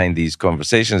idea behind these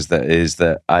conversations is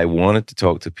that I wanted to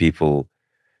talk to people,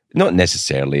 not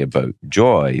necessarily about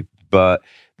joy, but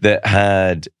that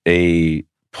had a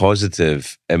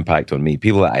positive impact on me,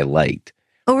 people that I liked.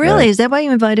 Oh, really? Is that why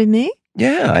you invited me?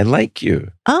 Yeah, I like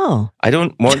you. Oh. I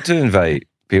don't want to invite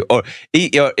people, or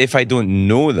if I don't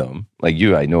know them, like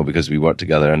you, I know because we worked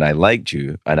together and I liked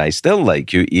you, and I still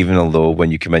like you, even although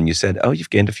when you come in, you said, "Oh, you've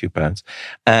gained a few pounds,"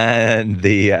 and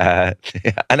and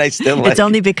I still like. It's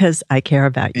only because I care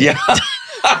about you. Yeah.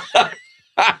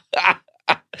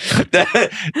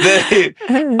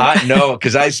 No,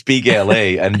 because I speak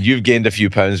LA, and you've gained a few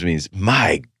pounds means,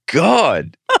 my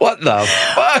God, what the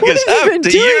fuck has happened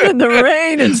to you in the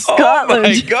rain in Scotland? Oh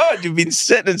my God, you've been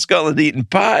sitting in Scotland eating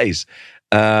pies.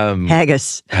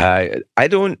 Haggis. I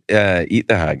don't eat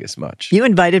the haggis much. You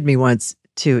invited me once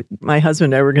to, my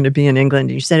husband and I were going to be in England,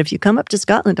 and you said, if you come up to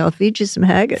Scotland, I'll feed you some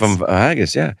haggis. From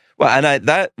haggis, yeah. Well, and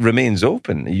that remains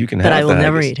open. You can have But I will the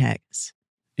never haggis. eat haggis.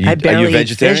 I barely eat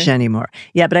fish anymore.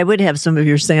 Yeah, but I would have some of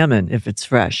your salmon if it's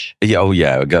fresh. Yeah, oh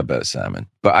yeah, I got a bit of salmon.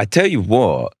 But I tell you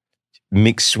what,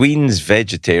 McSween's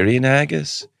vegetarian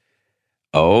haggis,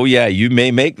 oh yeah, you may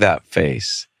make that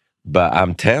face, but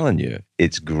I'm telling you,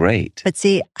 it's great. But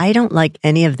see, I don't like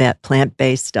any of that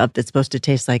plant-based stuff that's supposed to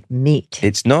taste like meat.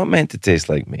 It's not meant to taste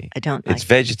like meat. I don't like It's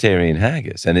vegetarian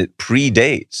haggis, and it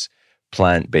predates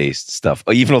plant-based stuff,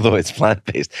 even although it's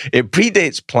plant-based. It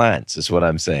predates plants, is what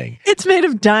I'm saying. It's made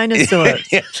of dinosaurs.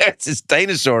 It's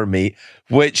dinosaur meat,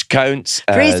 which counts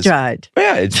as... freeze-dried.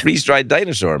 Yeah, it's freeze-dried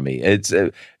dinosaur meat.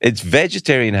 It's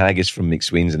vegetarian haggis from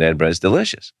McSween's in Edinburgh. It's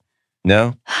delicious.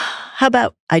 No? How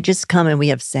about I just come and we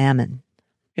have salmon?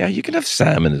 Yeah, you can have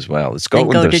salmon as well. In And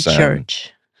Scotland, go there's to salmon.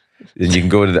 church. And you can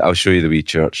go to I'll show you the wee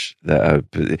church.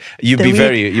 You'd be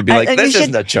like, and this you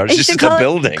isn't a church, you this should is a call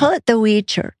building. Call it the wee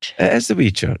church. It is the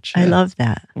wee church. I yeah. love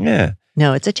that. Yeah.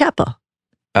 No, it's a chapel.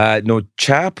 No,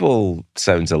 chapel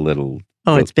sounds a little...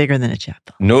 Oh, it's bigger than a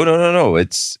chapel. No.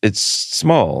 It's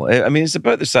small. I mean, it's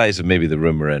about the size of maybe the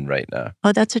room we're in right now.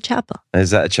 Oh, that's a chapel. Is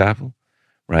that a chapel?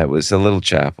 Right, well, it's a little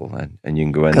chapel, and you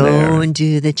can go in there. Go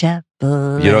into the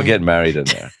chapel. You're not getting married in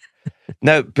there.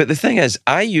 Now, but the thing is,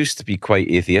 I used to be quite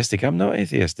atheistic. I'm not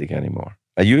atheistic anymore.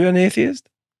 Are you an atheist?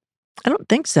 I don't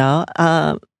think so.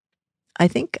 I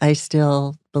think I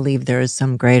still believe there is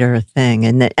some greater thing.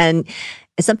 And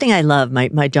it's something I love.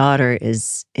 My daughter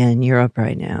is in Europe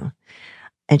right now.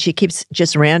 And she keeps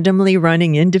just randomly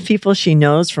running into people she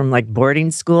knows from like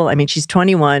boarding school. I mean, she's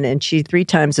 21 and she 3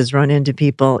 times has run into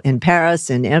people in Paris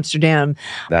and Amsterdam.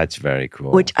 That's very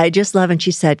cool. Which I just love. And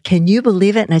she said, can you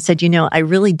believe it? And I said, I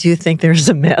really do think there's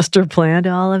a master plan to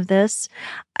all of this.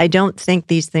 I don't think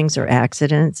these things are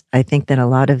accidents. I think that a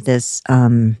lot of this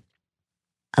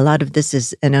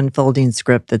is an unfolding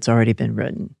script that's already been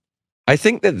written. I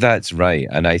think that that's right.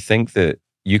 And I think that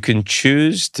you can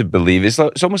choose to believe. It's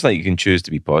almost like you can choose to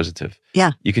be positive.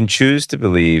 Yeah. You can choose to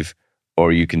believe,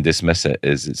 or you can dismiss it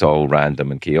as it's all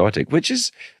random and chaotic,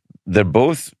 they're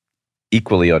both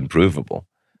equally unprovable.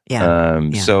 Yeah.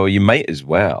 So you might as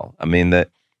well. I mean, I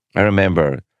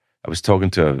remember I was talking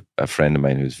to a friend of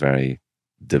mine who's very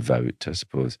devout, I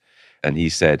suppose. And he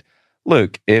said,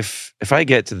 look, if I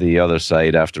get to the other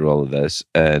side after all of this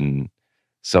and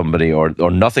somebody or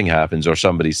nothing happens, or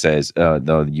somebody says,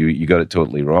 no, you got it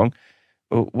totally wrong,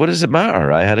 well, what does it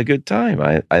matter? I had a good time.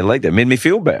 I liked it. It made me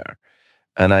feel better.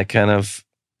 And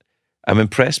I'm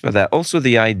impressed by that. Also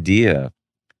the idea,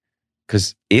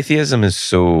 because atheism is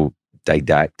so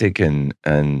didactic and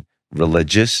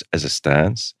religious as a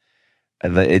stance,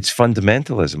 and it's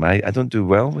fundamentalism. I don't do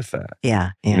well with that.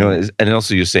 Yeah. And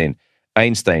also you're saying,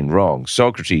 Einstein, wrong.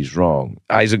 Socrates, wrong.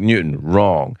 Isaac Newton,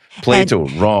 wrong. Plato,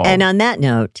 wrong. And on that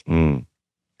note,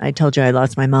 I told you I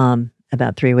lost my mom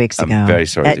about 3 weeks ago. I'm very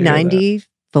sorry at to hear 94.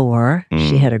 4.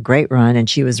 She had a great run and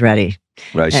she was ready.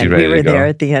 Right, she And ready we were to go. there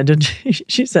at the end. And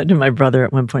she said to my brother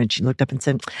at one point, she looked up and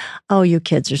said, "Oh, you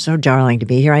kids are so darling to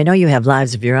be here. I know you have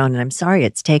lives of your own, and I'm sorry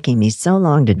it's taking me so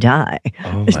long to die."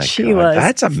 Oh my She God, was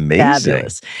that's amazing.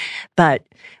 fabulous. But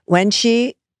when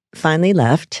she finally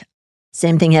left,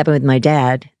 same thing happened with my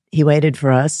dad. He waited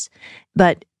for us.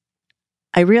 But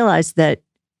I realized that,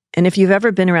 and if you've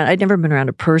ever been around, I'd never been around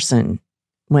a person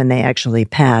when they actually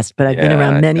passed, but I've been Yeah,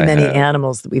 around many, I many have.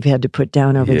 animals that we've had to put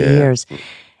down over the Yeah. years.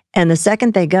 And the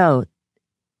second they go,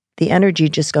 the energy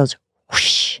just goes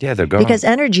whoosh. Yeah, they're gone. Because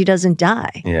energy doesn't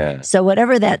die. Yeah. So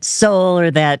whatever that soul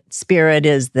or that spirit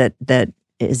is that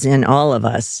is in all of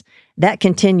us, that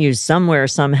continues somewhere,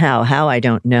 somehow. How, I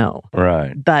don't know.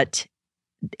 Right. But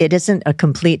it isn't a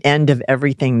complete end of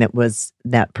everything that was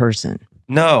that person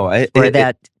No, or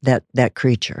that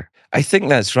creature. I think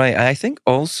that's right. I think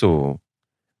also,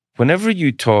 whenever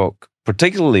you talk,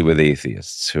 particularly with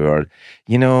atheists who are,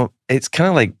 it's kind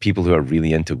of like people who are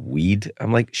really into weed.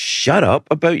 I'm like, shut up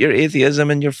about your atheism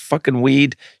and your fucking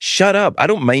weed. Shut up. I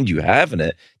don't mind you having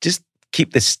it. Just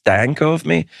keep the stank off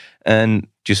me. And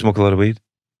do you smoke a lot of weed?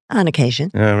 On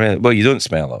occasion. Oh, really? Well, you don't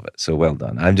smell of it, so well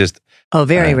done. I'm just, Oh,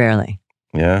 very rarely.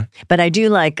 yeah. But I do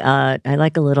like, I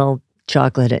like a little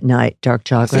chocolate at night, dark I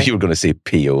thought chocolate. you were going to say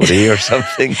peyote or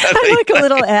something. I like a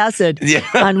little acid Yeah.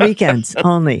 on weekends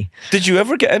only. Did you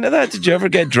ever get into that? Did you ever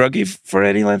get druggy for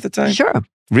any length of time? Sure.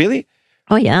 Really?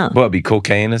 Oh, yeah. Well, it'd be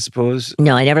cocaine, I suppose.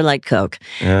 No, I never liked Coke.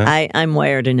 Yeah. I'm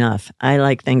wired enough. I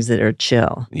like things that are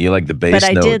chill. You like the bass But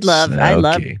I notes. did love, I Okay.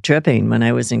 loved tripping when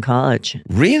I was in college.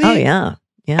 Really? Oh, yeah.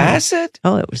 Yeah. Acid?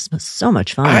 Oh, it was so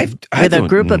much fun. I With a don't-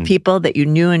 group of people that you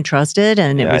knew and trusted.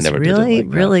 And it Yeah, I was never did it really, like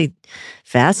that. really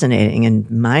fascinating and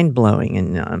mind-blowing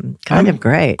and kind I'm of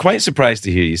great. Quite surprised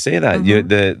to hear you say that. You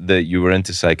that you were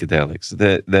into psychedelics.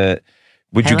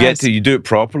 Would you get was. to you do it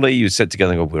properly? You sit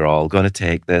together and go, "We're all going to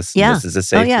take this. And Yeah. this is a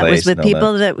safe Oh, yeah. place." It was with and all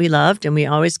people that. that we loved, and we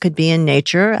always could be in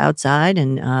nature outside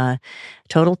and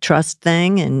total trust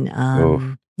thing. And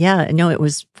Oof. yeah, no, it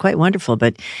was quite wonderful,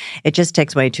 but it just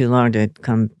takes way too long to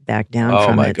come back down Oh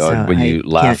from my it. God! So When I you can't-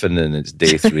 laughing and it's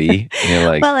day 3, and you're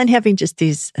like, Well, and having just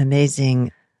these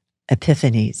amazing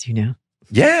epiphanies,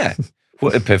 "Yeah."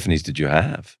 What epiphanies did you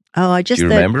have? Oh, I just Do you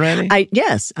that- remember any?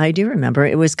 Yes, I do remember.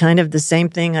 It was kind of the same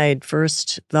thing I had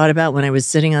first thought about when I was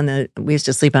sitting we used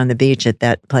to sleep on the beach at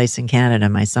that place in Canada,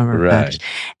 my summer Right. cottage.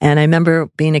 And I remember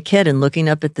being a kid and looking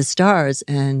up at the stars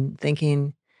and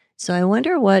thinking, so I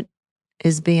wonder what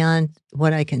is beyond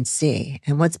what I can see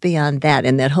and what's beyond that.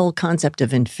 And that whole concept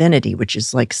of infinity, which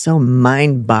is like so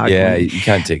mind-boggling. Yeah, you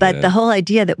can't take But that. the whole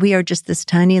idea that we are just this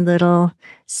tiny little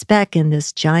speck in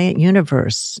this giant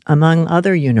universe among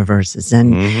other universes.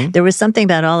 And Mhm. there was something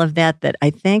about all of that I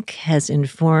think has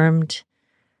informed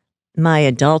my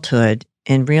adulthood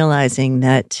in realizing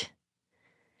that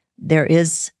there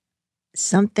is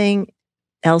something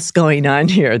else going on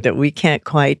here that we can't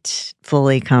quite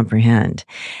fully comprehend,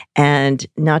 and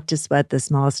not to sweat the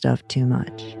small stuff too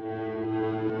much.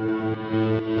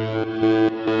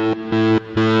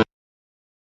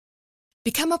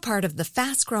 Become a part of the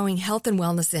fast-growing health and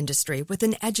wellness industry with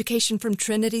an education from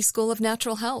Trinity School of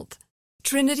Natural Health.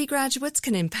 Trinity graduates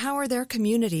can empower their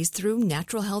communities through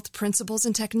natural health principles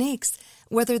and techniques,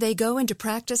 whether they go into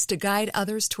practice to guide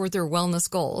others toward their wellness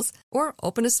goals or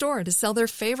open a store to sell their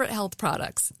favorite health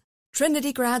products.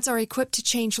 Trinity grads are equipped to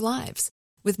change lives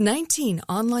with 19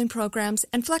 online programs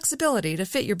and flexibility to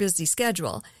fit your busy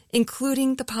schedule,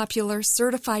 including the popular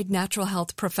Certified Natural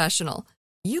Health Professional.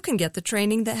 You can get the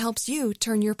training that helps you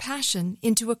turn your passion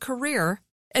into a career.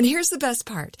 And here's the best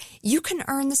part. You can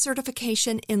earn the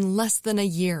certification in less than a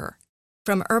year.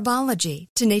 From herbology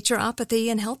to naturopathy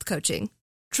and health coaching,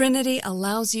 Trinity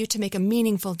allows you to make a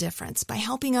meaningful difference by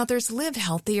helping others live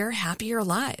healthier, happier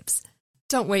lives.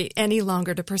 Don't wait any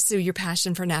longer to pursue your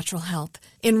passion for natural health.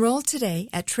 Enroll today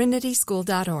at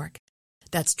trinityschool.org.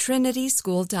 That's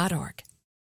trinityschool.org.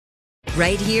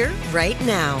 Right here, right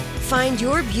now. Find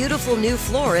your beautiful new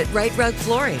floor at Right Rug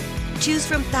Flooring. Choose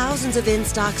from thousands of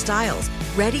in-stock styles,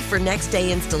 ready for next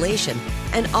day installation,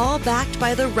 and all backed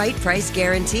by the right price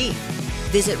guarantee.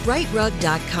 Visit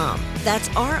rightrug.com. That's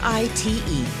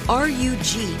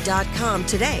RITERUG.com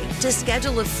today to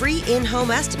schedule a free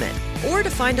in-home estimate or to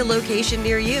find a location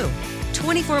near you.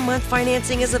 24-month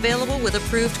financing is available with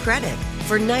approved credit.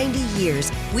 For 90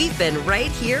 years, we've been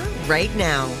right here, right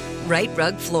now. Right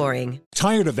Rug Flooring.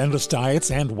 Tired of endless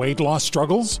diets and weight loss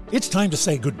struggles? It's time to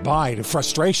say goodbye to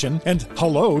frustration and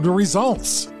hello to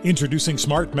results. Introducing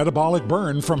Smart Metabolic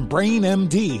Burn from Brain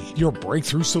MD, your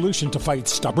breakthrough solution to fight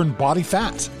stubborn body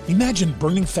fat. Imagine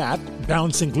burning fat,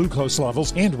 balancing glucose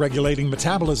levels, and regulating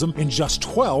metabolism in just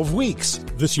 12 weeks.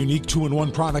 This unique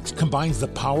 2-in-1 product combines the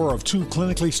power of 2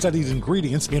 clinically studied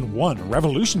ingredients in one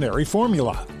revolutionary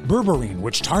formula. Berberine,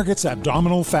 which targets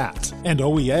abdominal fat, and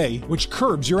OEA, which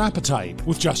curbs your appetite.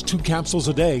 With just 2 capsules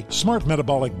a day, Smart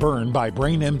Metabolic Burn by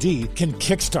Brain MD can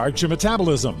kickstart your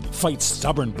metabolism, fight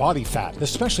stubborn body fat,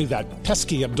 especially that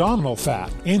pesky abdominal fat,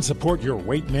 and support your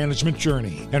weight management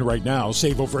journey. And right now,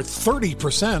 save over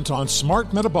 30% on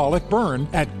Smart Metabolic Burn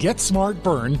at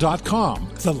GetSmartBurn.com.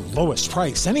 The lowest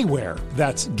price anywhere.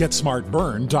 That's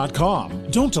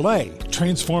GetSmartBurn.com. Don't delay.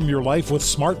 Transform your life with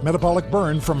Smart Metabolic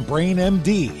Burn from Brain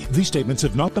MD. These statements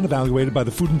have not been evaluated by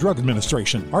the Food and Drug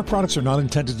Administration. Our products are not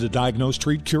intended to diagnose,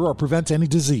 treat, cure, or prevent any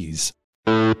disease.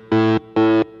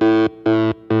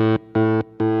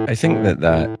 I think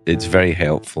that it's very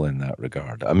helpful in that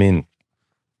regard. I mean,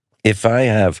 if I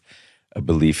have a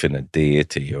belief in a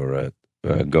deity or a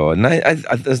God, and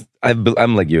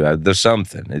I'm like you, there's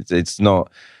something. It's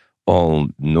not all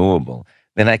knowable.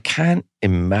 Then I can't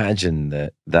imagine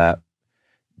that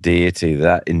deity,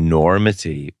 that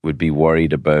enormity, would be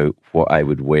worried about what I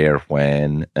would wear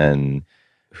when and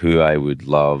who I would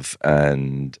love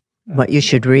and what you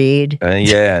should read.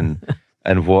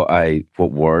 And what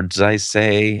words I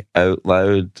say out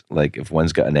loud, like if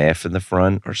one's got an F in the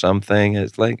front or something.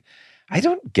 It's like, I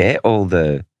don't get all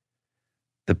the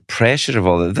pressure of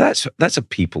all that. That's a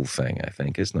people thing, I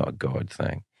think. It's not a God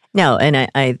thing. No, and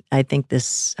I think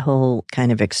this whole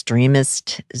kind of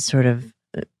extremist sort of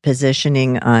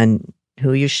positioning on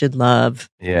who you should love,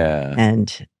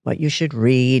 and what you should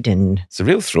read, and it's a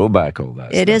real throwback. All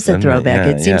that it is a throwback.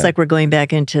 It seems like we're going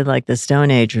back into like the Stone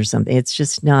Age or something. It's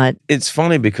just not. It's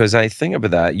funny because I think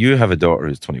about that. You have a daughter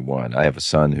who's 21. I have a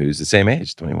son who's the same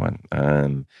age,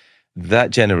 21. That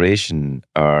generation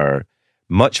are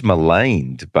much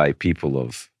maligned by people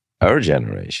of our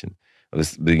generation.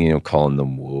 Calling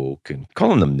them woke and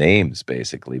calling them names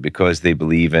basically because they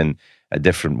believe in a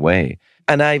different way.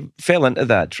 And I fell into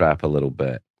that trap a little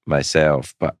bit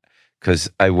myself, but because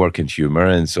I work in humor,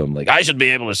 and so I'm like, I should be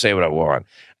able to say what I want.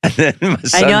 And then my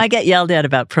son, I know I get yelled at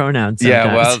about pronouns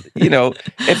sometimes. Yeah, well,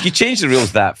 if you change the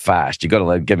rules that fast, you got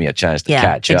to give me a chance to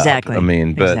catch exactly. up. I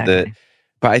mean, but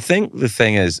I think the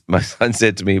thing is, my son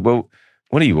said to me, well,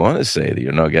 what do you want to say that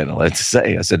you're not getting allowed to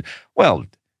say? I said, well,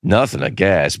 nothing, I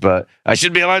guess, but I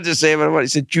should be allowed to say what I want. He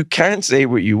said, you can't say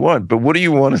what you want, but what do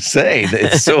you want to say?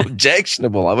 It's so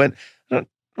objectionable. I went, I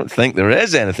don't think there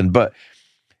is anything, but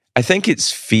I think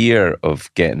it's fear of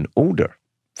getting older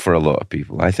for a lot of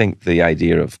people. I think the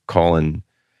idea of calling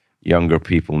younger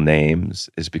people names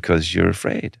is because you're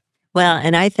afraid. Well,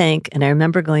 and I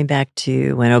remember going back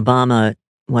to when Obama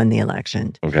won the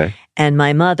election. Okay. And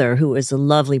my mother, who is a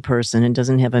lovely person and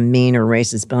doesn't have a mean or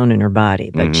racist bone in her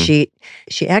body, but she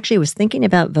actually was thinking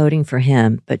about voting for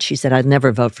him, but she said, I'd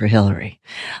never vote for Hillary.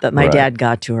 But my dad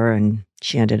got to her and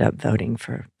she ended up voting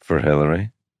for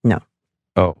Hillary? No.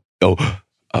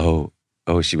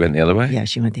 Oh, she went the other way? Yeah,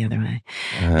 she went the other way.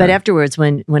 But afterwards,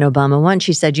 when Obama won,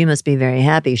 she said, you must be very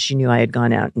happy. She knew I had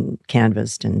gone out and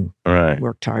canvassed and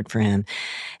worked hard for him.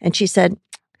 And she said,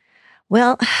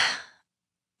 well,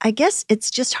 I guess it's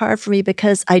just hard for me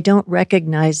because I don't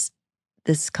recognize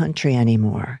this country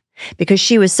anymore. Because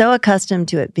she was so accustomed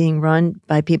to it being run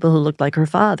by people who looked like her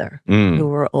father, who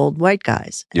were old white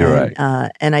guys. You're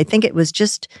right. And I think it was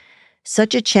just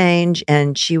such a change,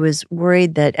 and she was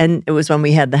worried that, and it was when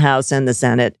we had the House and the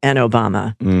Senate and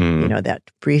Obama, that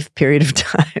brief period of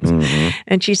time.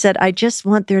 And she said, I just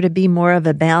want there to be more of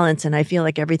a balance, and I feel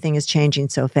like everything is changing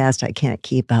so fast, I can't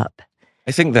keep up.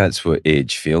 I think that's what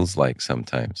age feels like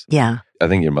sometimes. Yeah. I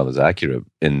think your mother's accurate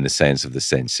in the sense of the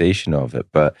sensation of it.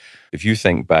 But if you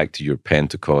think back to your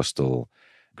Pentecostal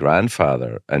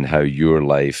grandfather and how your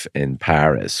life in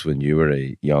Paris when you were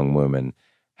a young woman,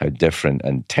 how different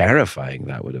and terrifying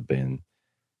that would have been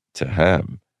to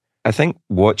him. I think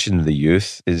watching the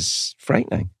youth is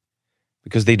frightening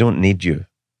because they don't need you.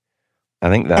 I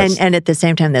think that's... And at the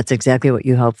same time, that's exactly what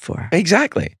you hope for.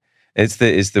 Exactly. It's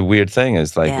the weird thing.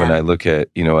 It's like when I look at,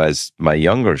 as my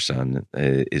younger son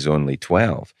is only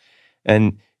 12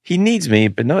 and he needs me,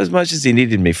 but not as much as he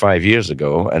needed me 5 years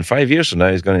ago. And 5 years from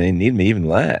now, he's going to need me even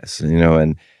less,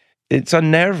 and it's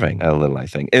unnerving a little, I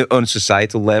think, on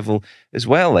societal level as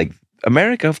well. Like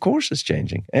America, of course, is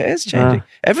changing. It is changing.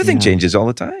 Everything changes all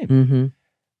the time.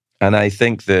 And I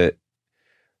think that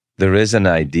there is an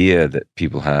idea that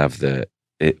people have that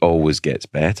it always gets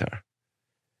better.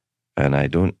 And I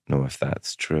don't know if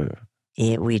that's true.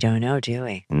 We don't know, do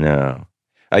we? No.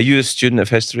 Are you a student of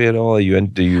history at all? Are you?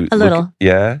 Do you A little.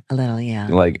 Yeah. A little, yeah.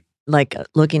 Like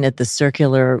Looking at the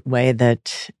circular way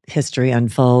that history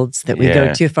unfolds, that we go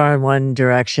Yeah. too far in one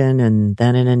direction and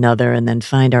then in another, and then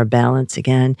find our balance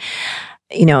again.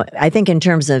 I think in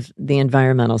terms of the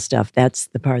environmental stuff, that's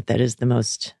the part that is the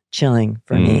most chilling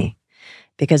for me,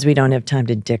 because we don't have time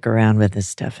to dick around with this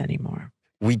stuff anymore.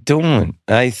 We don't.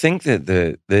 I think that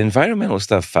the environmental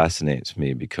stuff fascinates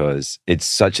me because it's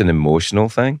such an emotional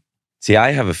thing. See,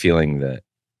 I have a feeling that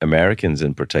Americans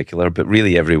in particular, but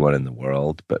really everyone in the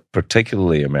world, but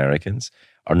particularly Americans,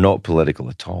 are not political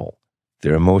at all.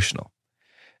 They're emotional.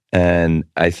 And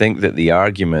I think that the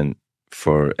argument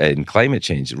in climate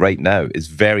change right now is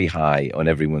very high on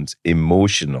everyone's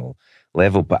emotional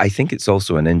level, but I think it's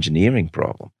also an engineering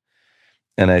problem.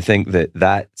 And I think that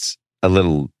that's a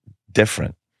little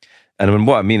different. And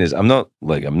what I mean is, I'm not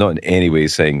in any way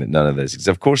saying that none of this exists.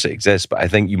 Of course it exists, but I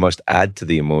think you must add to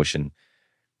the emotion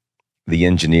the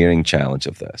engineering challenge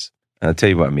of this. And I'll tell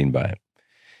you what I mean by it.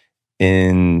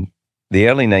 In the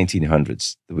early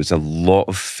 1900s, there was a lot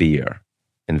of fear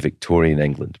in Victorian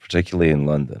England, particularly in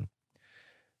London,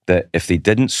 that if they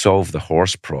didn't solve the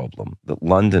horse problem, that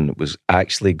London was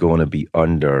actually going to be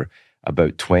under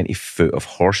about 20 foot of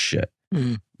horse shit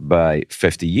by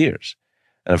 50 years.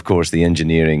 And of course, the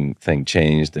engineering thing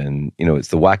changed, and it's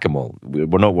the whack-a-mole.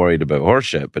 We're not worried about horse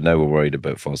shit, but now we're worried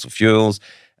about fossil fuels.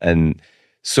 And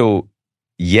so,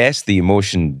 yes, the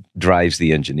emotion drives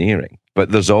the engineering,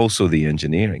 but there's also the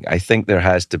engineering. I think there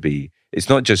has to be, it's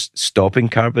not just stopping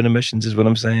carbon emissions is what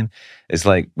I'm saying. It's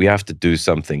like we have to do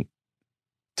something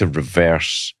to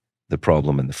reverse the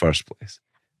problem in the first place.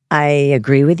 I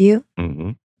agree with you,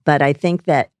 Mm-hmm. but I think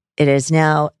that it is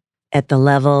now at the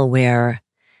level where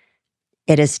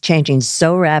it is changing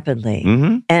so rapidly,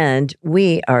 and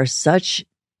we are such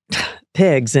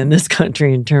pigs in this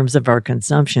country in terms of our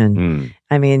consumption.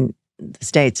 I mean, the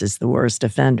States is the worst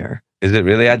offender. Is it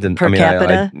really? I didn't. Per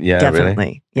capita, yeah, definitely.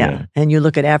 Really? Yeah. And you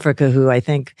look at Africa, who I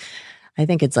think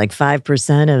it's like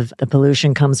 5% of the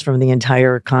pollution comes from the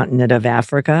entire continent of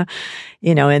Africa,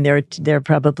 and they're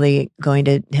probably going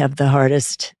to have the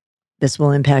hardest. This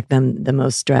will impact them the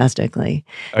most drastically.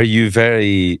 Are you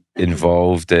very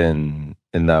involved in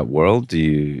that world?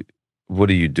 What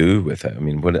do you do with it? I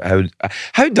mean,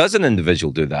 how does an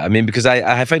individual do that? I mean, because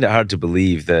I find it hard to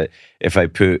believe that if I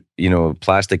put,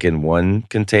 plastic in one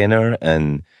container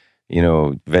and,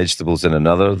 vegetables in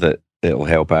another, that it'll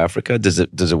help Africa. Does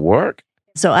it work?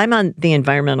 So I'm on the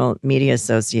Environmental Media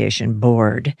Association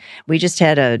board. We just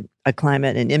had a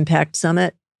climate and impact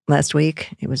summit last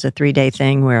week. It was a 3-day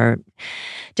thing where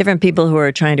different people who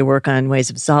are trying to work on ways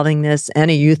of solving this,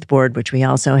 and a youth board, which we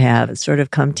also have, sort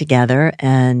of come together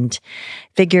and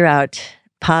figure out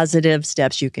positive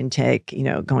steps you can take,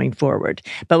 going forward.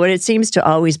 But what it seems to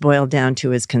always boil down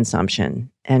to is consumption.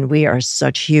 And we are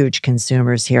such huge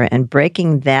consumers here, and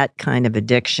breaking that kind of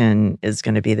addiction is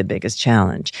going to be the biggest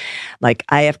challenge. Like,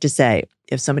 I have to say,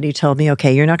 if somebody told me,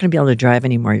 okay, you're not going to be able to drive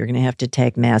anymore, you're going to have to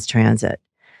take mass transit,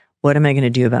 what am I going to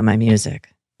do about my music?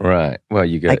 Right. Well,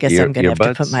 you got I guess I'm going to have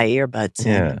to put my earbuds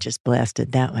in and just blast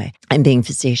it that way. I'm being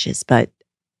facetious, but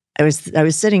I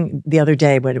was sitting the other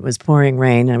day when it was pouring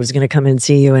rain. I was going to come and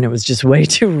see you, and it was just way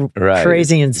too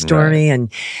crazy and stormy, and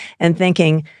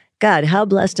thinking, God, how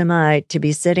blessed am I to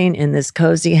be sitting in this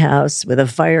cozy house with a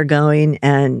fire going,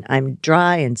 and I'm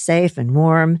dry and safe and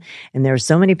warm. And there are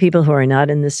so many people who are not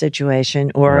in this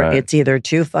situation, or it's either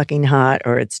too fucking hot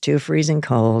or it's too freezing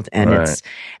cold, and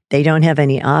they don't have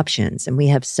any options. And we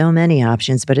have so many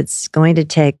options, but it's going to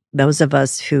take those of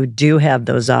us who do have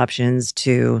those options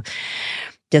to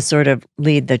just sort of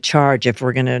lead the charge if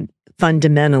we're going to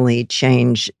fundamentally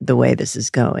change the way this is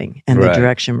going and the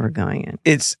direction we're going in.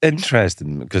 It's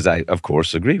interesting because I, of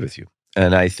course, agree with you.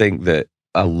 And I think that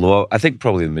I think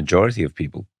probably the majority of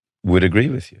people would agree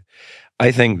with you.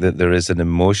 I think that there is an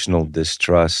emotional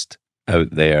distrust out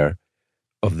there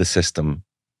of the system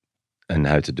and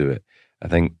how to do it. I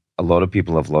think a lot of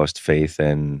people have lost faith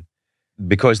in,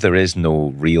 because there is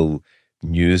no real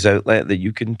news outlet that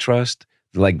you can trust,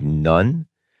 like none.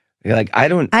 Like,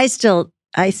 I still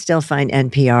find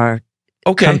NPR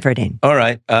comforting. All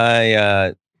right.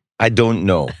 I don't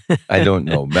know. I don't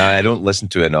know. I don't listen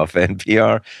to enough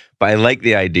NPR, but I like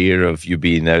the idea of you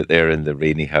being out there in the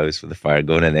rainy house with the fire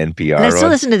going and NPR. And I still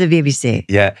listen to the BBC.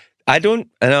 Yeah. I don't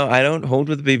hold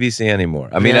with the BBC anymore.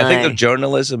 I mean, I think their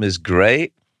journalism is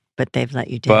great. But they've let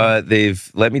you down. But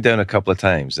they've let me down a couple of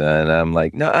times. And I'm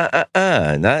like, no,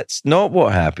 that's not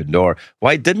what happened. Or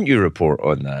why didn't you report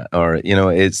on that? Or,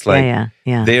 it's like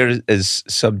they're as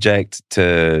subject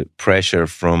to pressure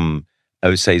from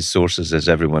outside sources as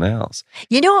everyone else.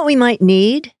 You know what we might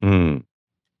need?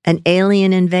 An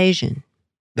alien invasion.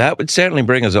 That would certainly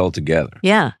bring us all together.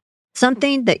 Yeah.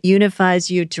 Something that unifies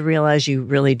you to realize you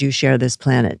really do share this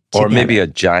planet together. Or maybe a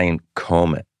giant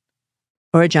comet.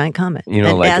 Or a giant comet. You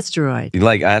know, an like asteroid.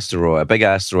 Like asteroid, a big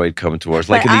asteroid coming towards,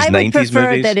 like in these 90s movies. I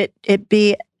would prefer that it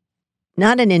be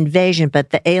not an invasion, but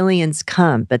the aliens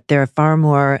come, but they're far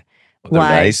more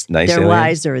wise. Nice they're aliens.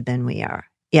 wiser than we are.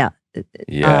 Yeah.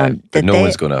 Yeah, but no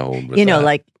one's going to hold with that.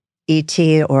 Like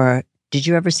E.T. or did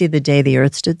you ever see The Day the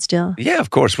Earth Stood Still? Yeah, of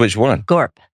course. Which one?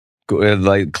 Gorp.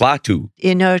 Like Klaatu.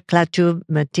 Klaatu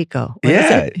Matiko.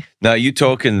 Yeah. Now, you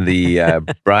talking the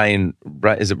Brian,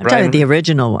 is it I'm Brian? talking the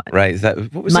original one. Right. Is that,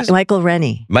 what was his? Michael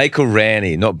Rennie. Michael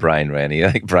Rennie, not Brian Rennie.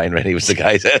 I think Brian Rennie was the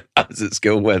guy that I was at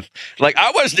school with. Like,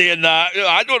 I wasn't in that.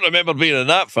 I don't remember being in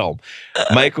that film.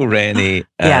 Michael Rennie.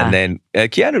 And then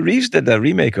Keanu Reeves did a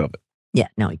remake of it. Yeah.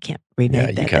 No, he can't remake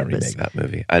that. Yeah, you can't remake that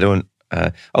movie. I don't.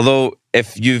 Although,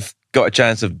 if you've got a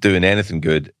chance of doing anything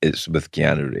good, it's with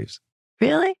Keanu Reeves.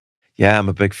 Really? Yeah, I'm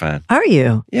a big fan. Are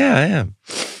you? Yeah, I am.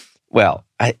 Well,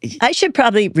 I should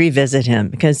probably revisit him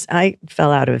because I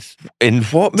fell out of... In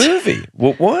what movie?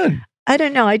 What one? I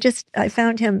don't know. I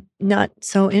found him not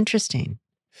so interesting.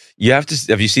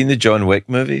 Have you seen the John Wick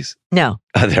movies? No.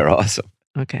 They're awesome.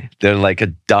 Okay. They're like a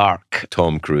dark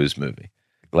Tom Cruise movie.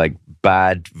 Like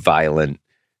bad, violent,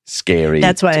 scary.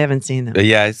 That's why I haven't seen them.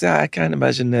 Yeah, I can't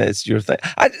imagine that it's your thing.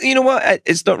 You know what?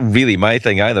 It's not really my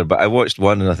thing either, but I watched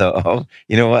one and I thought, oh,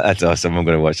 you know what? That's awesome. I'm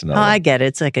going to watch another one. I get it.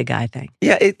 It's like a guy thing.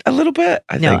 Yeah, a little bit,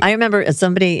 I think. I remember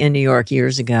somebody in New York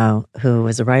years ago who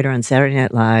was a writer on Saturday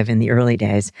Night Live in the early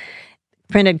days,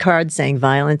 printed cards saying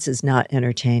violence is not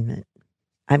entertainment.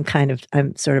 I'm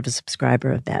sort of a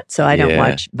subscriber of that. So I don't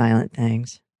watch violent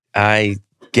things. I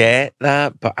get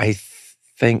that, but I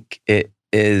think it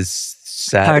is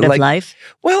sad. Part of life?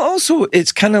 Well, also,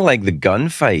 it's kind of like the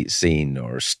gunfight scene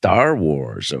or Star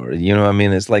Wars or,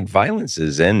 it's like violence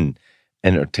is in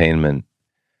entertainment.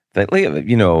 Like,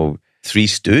 Three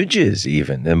Stooges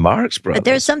even, the Marx Brothers. But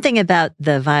there's something about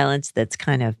the violence that's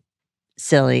kind of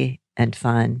silly and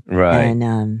fun. Right.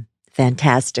 And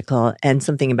fantastical, and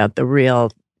something about the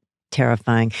real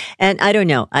terrifying. And I don't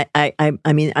know.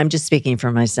 I mean, I'm just speaking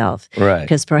for myself. Right.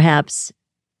 Because perhaps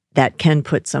that can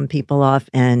put some people off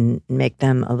and make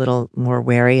them a little more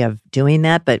wary of doing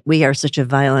that. But we are such a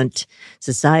violent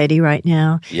society right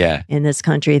now in this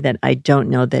country that I don't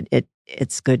know that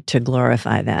it's good to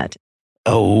glorify that.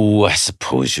 Oh, I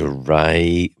suppose you're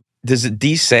right. Does it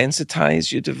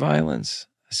desensitize you to violence?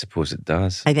 I suppose it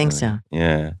does. I think so.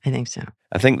 Yeah. I think so.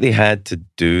 I think they had to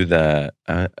do that.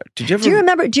 Do you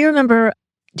remember,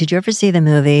 did you ever see the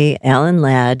movie Alan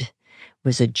Ladd?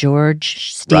 Was a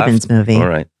George Stevens movie. All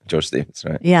right. George Stevens,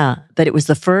 right. Yeah. But it was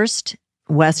the first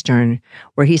Western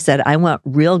where he said, I want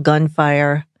real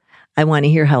gunfire. I want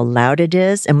to hear how loud it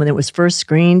is. And when it was first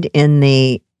screened in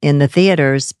the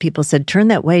theaters, people said, turn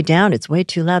that way down. It's way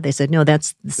too loud. They said, no,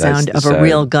 that's the sound of a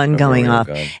real gun going off.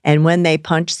 And when they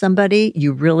punched somebody,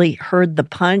 you really heard the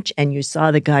punch and you saw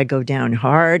the guy go down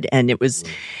hard. And it was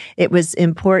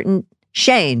important.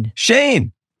 Shane.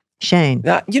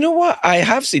 Now, you know what? I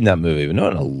have seen that movie, but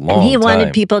not in a long time. And he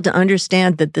wanted people to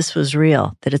understand that this was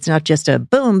real, that it's not just a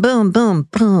boom, boom, boom,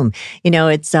 boom.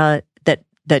 It's that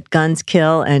guns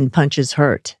kill and punches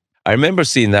hurt. I remember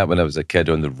seeing that when I was a kid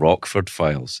on the Rockford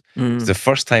Files. It was the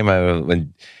first time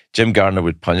when Jim Garner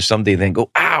would punch somebody and then go,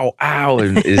 ow, ow,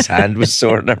 and his hand was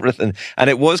sore and everything. And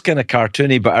it was kind of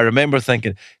cartoony, but I remember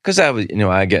thinking, because I was,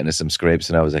 I get into some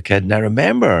scrapes when I was a kid, and I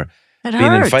remember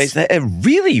being in fights, it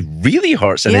really, really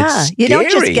hurts. And it's scary. You don't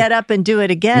just get up and do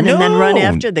it again and then run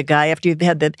after the guy after you've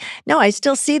had the... No, I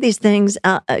still see these things.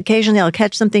 Occasionally I'll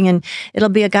catch something and it'll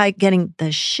be a guy getting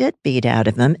the shit beat out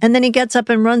of him. And then he gets up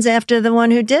and runs after the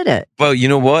one who did it. Well, you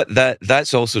know what?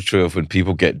 That's also true of when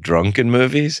people get drunk in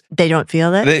movies. They don't feel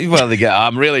that? They get,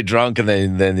 I'm really drunk. And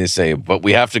then they say, but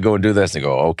we have to go and do this. And they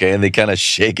go, okay. And they kind of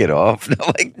shake it off. And I'm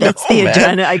like, that's the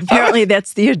adrenaline. Apparently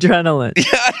that's the adrenaline.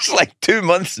 Yeah, it's like 2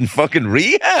 months in fucking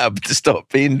rehab to stop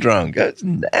being drunk. That's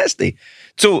nasty.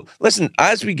 So listen,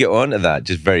 as we get on to that,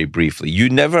 just very briefly, you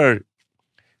never,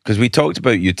 because we talked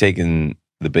about you taking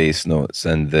the bass notes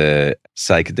and the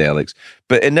psychedelics,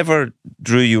 but it never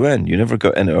drew you in. You never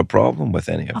got into a problem with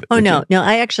any of it. Oh, no. No,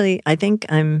 I think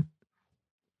I'm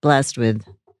blessed with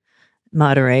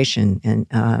moderation.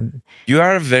 And you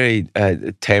are a very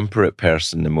temperate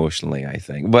person emotionally, I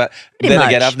think. But then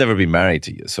again, I've never been married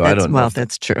to you, so I don't know. Well,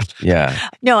 that's true. Yeah.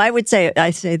 No, I say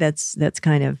that's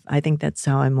kind of, I think that's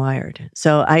how I'm wired.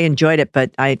 So I enjoyed it,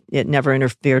 but it never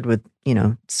interfered with,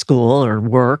 school or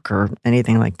work or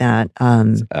anything like that.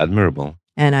 It's admirable.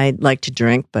 And I like to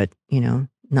drink, but,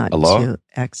 not to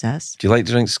excess. Do you like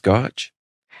to drink scotch?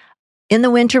 in the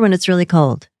winter when it's really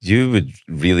cold. You would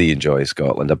really enjoy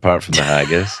Scotland, apart from the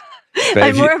haggis. But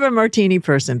I'm more of a martini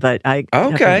person, but I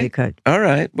definitely could. All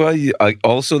right. Well,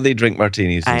 also they drink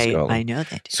martinis in Scotland. I know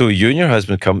they do. So you and your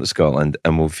husband come to Scotland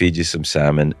and we'll feed you some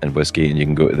salmon and whiskey and you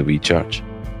can go to the wee church.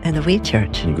 And the wee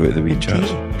church. You can go to the wee church.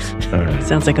 All right.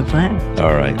 Sounds like a plan.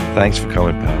 All right. Thanks for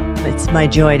coming, pal. It's my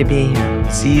joy to be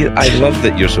here. See, I love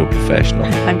that you're so professional.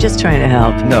 I'm just trying to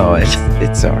help. No, it's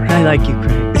all right. I like you,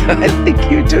 Craig. I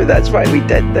think you do. That's why we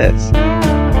did this.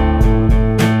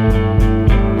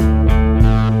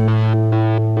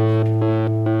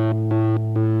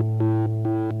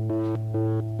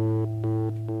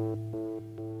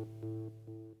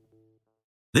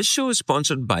 This show is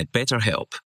sponsored by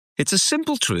BetterHelp. It's a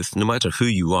simple truth, no matter who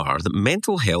you are, that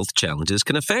mental health challenges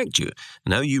can affect you,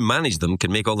 and how you manage them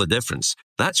can make all the difference.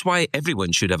 That's why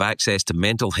everyone should have access to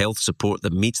mental health support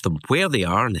that meets them where they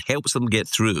are and helps them get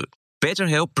through.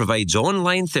 BetterHelp provides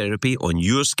online therapy on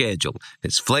your schedule.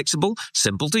 It's flexible,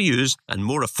 simple to use, and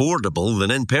more affordable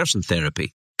than in-person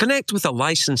therapy. Connect with a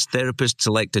licensed therapist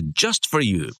selected just for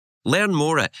you. Learn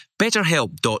more at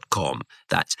betterhelp.com.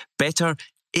 That's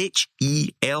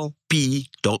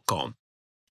betterhelp.com.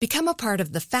 Become a part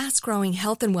of the fast-growing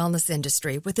health and wellness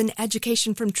industry with an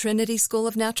education from Trinity School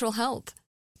of Natural Health.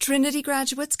 Trinity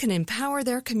graduates can empower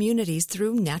their communities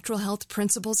through natural health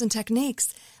principles and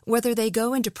techniques, whether they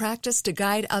go into practice to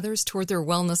guide others toward their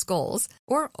wellness goals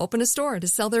or open a store to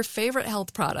sell their favorite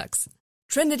health products.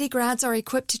 Trinity grads are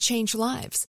equipped to change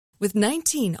lives with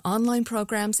 19 online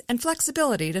programs and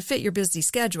flexibility to fit your busy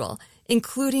schedule,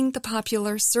 including the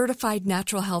popular Certified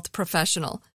Natural Health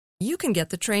Professional. You can get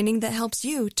the training that helps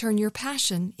you turn your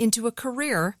passion into a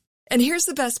career. And here's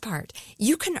the best part.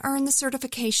 You can earn the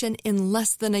certification in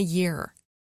less than a year.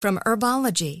 From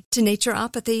herbology to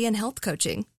naturopathy and health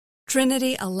coaching,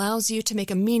 Trinity allows you to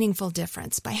make a meaningful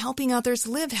difference by helping others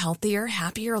live healthier,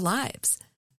 happier lives.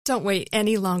 Don't wait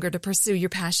any longer to pursue your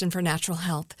passion for natural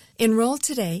health. Enroll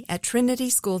today at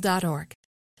trinityschool.org.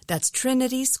 That's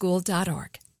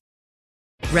trinityschool.org.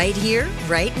 Right here,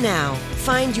 right now.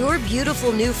 Find your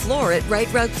beautiful new floor at Right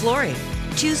Rug Flooring.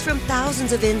 Choose from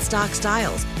thousands of in-stock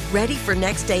styles, ready for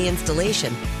next day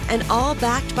installation, and all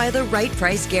backed by the right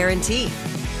price guarantee.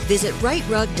 Visit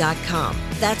rightrug.com.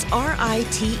 That's RITERUG.com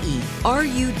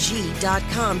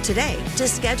today to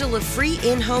schedule a free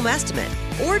in-home estimate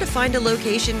or to find a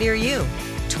location near you.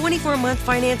 24-month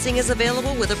financing is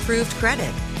available with approved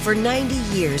credit. For 90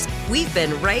 years, we've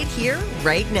been right here,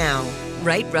 right now.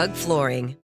 Right Rug Flooring.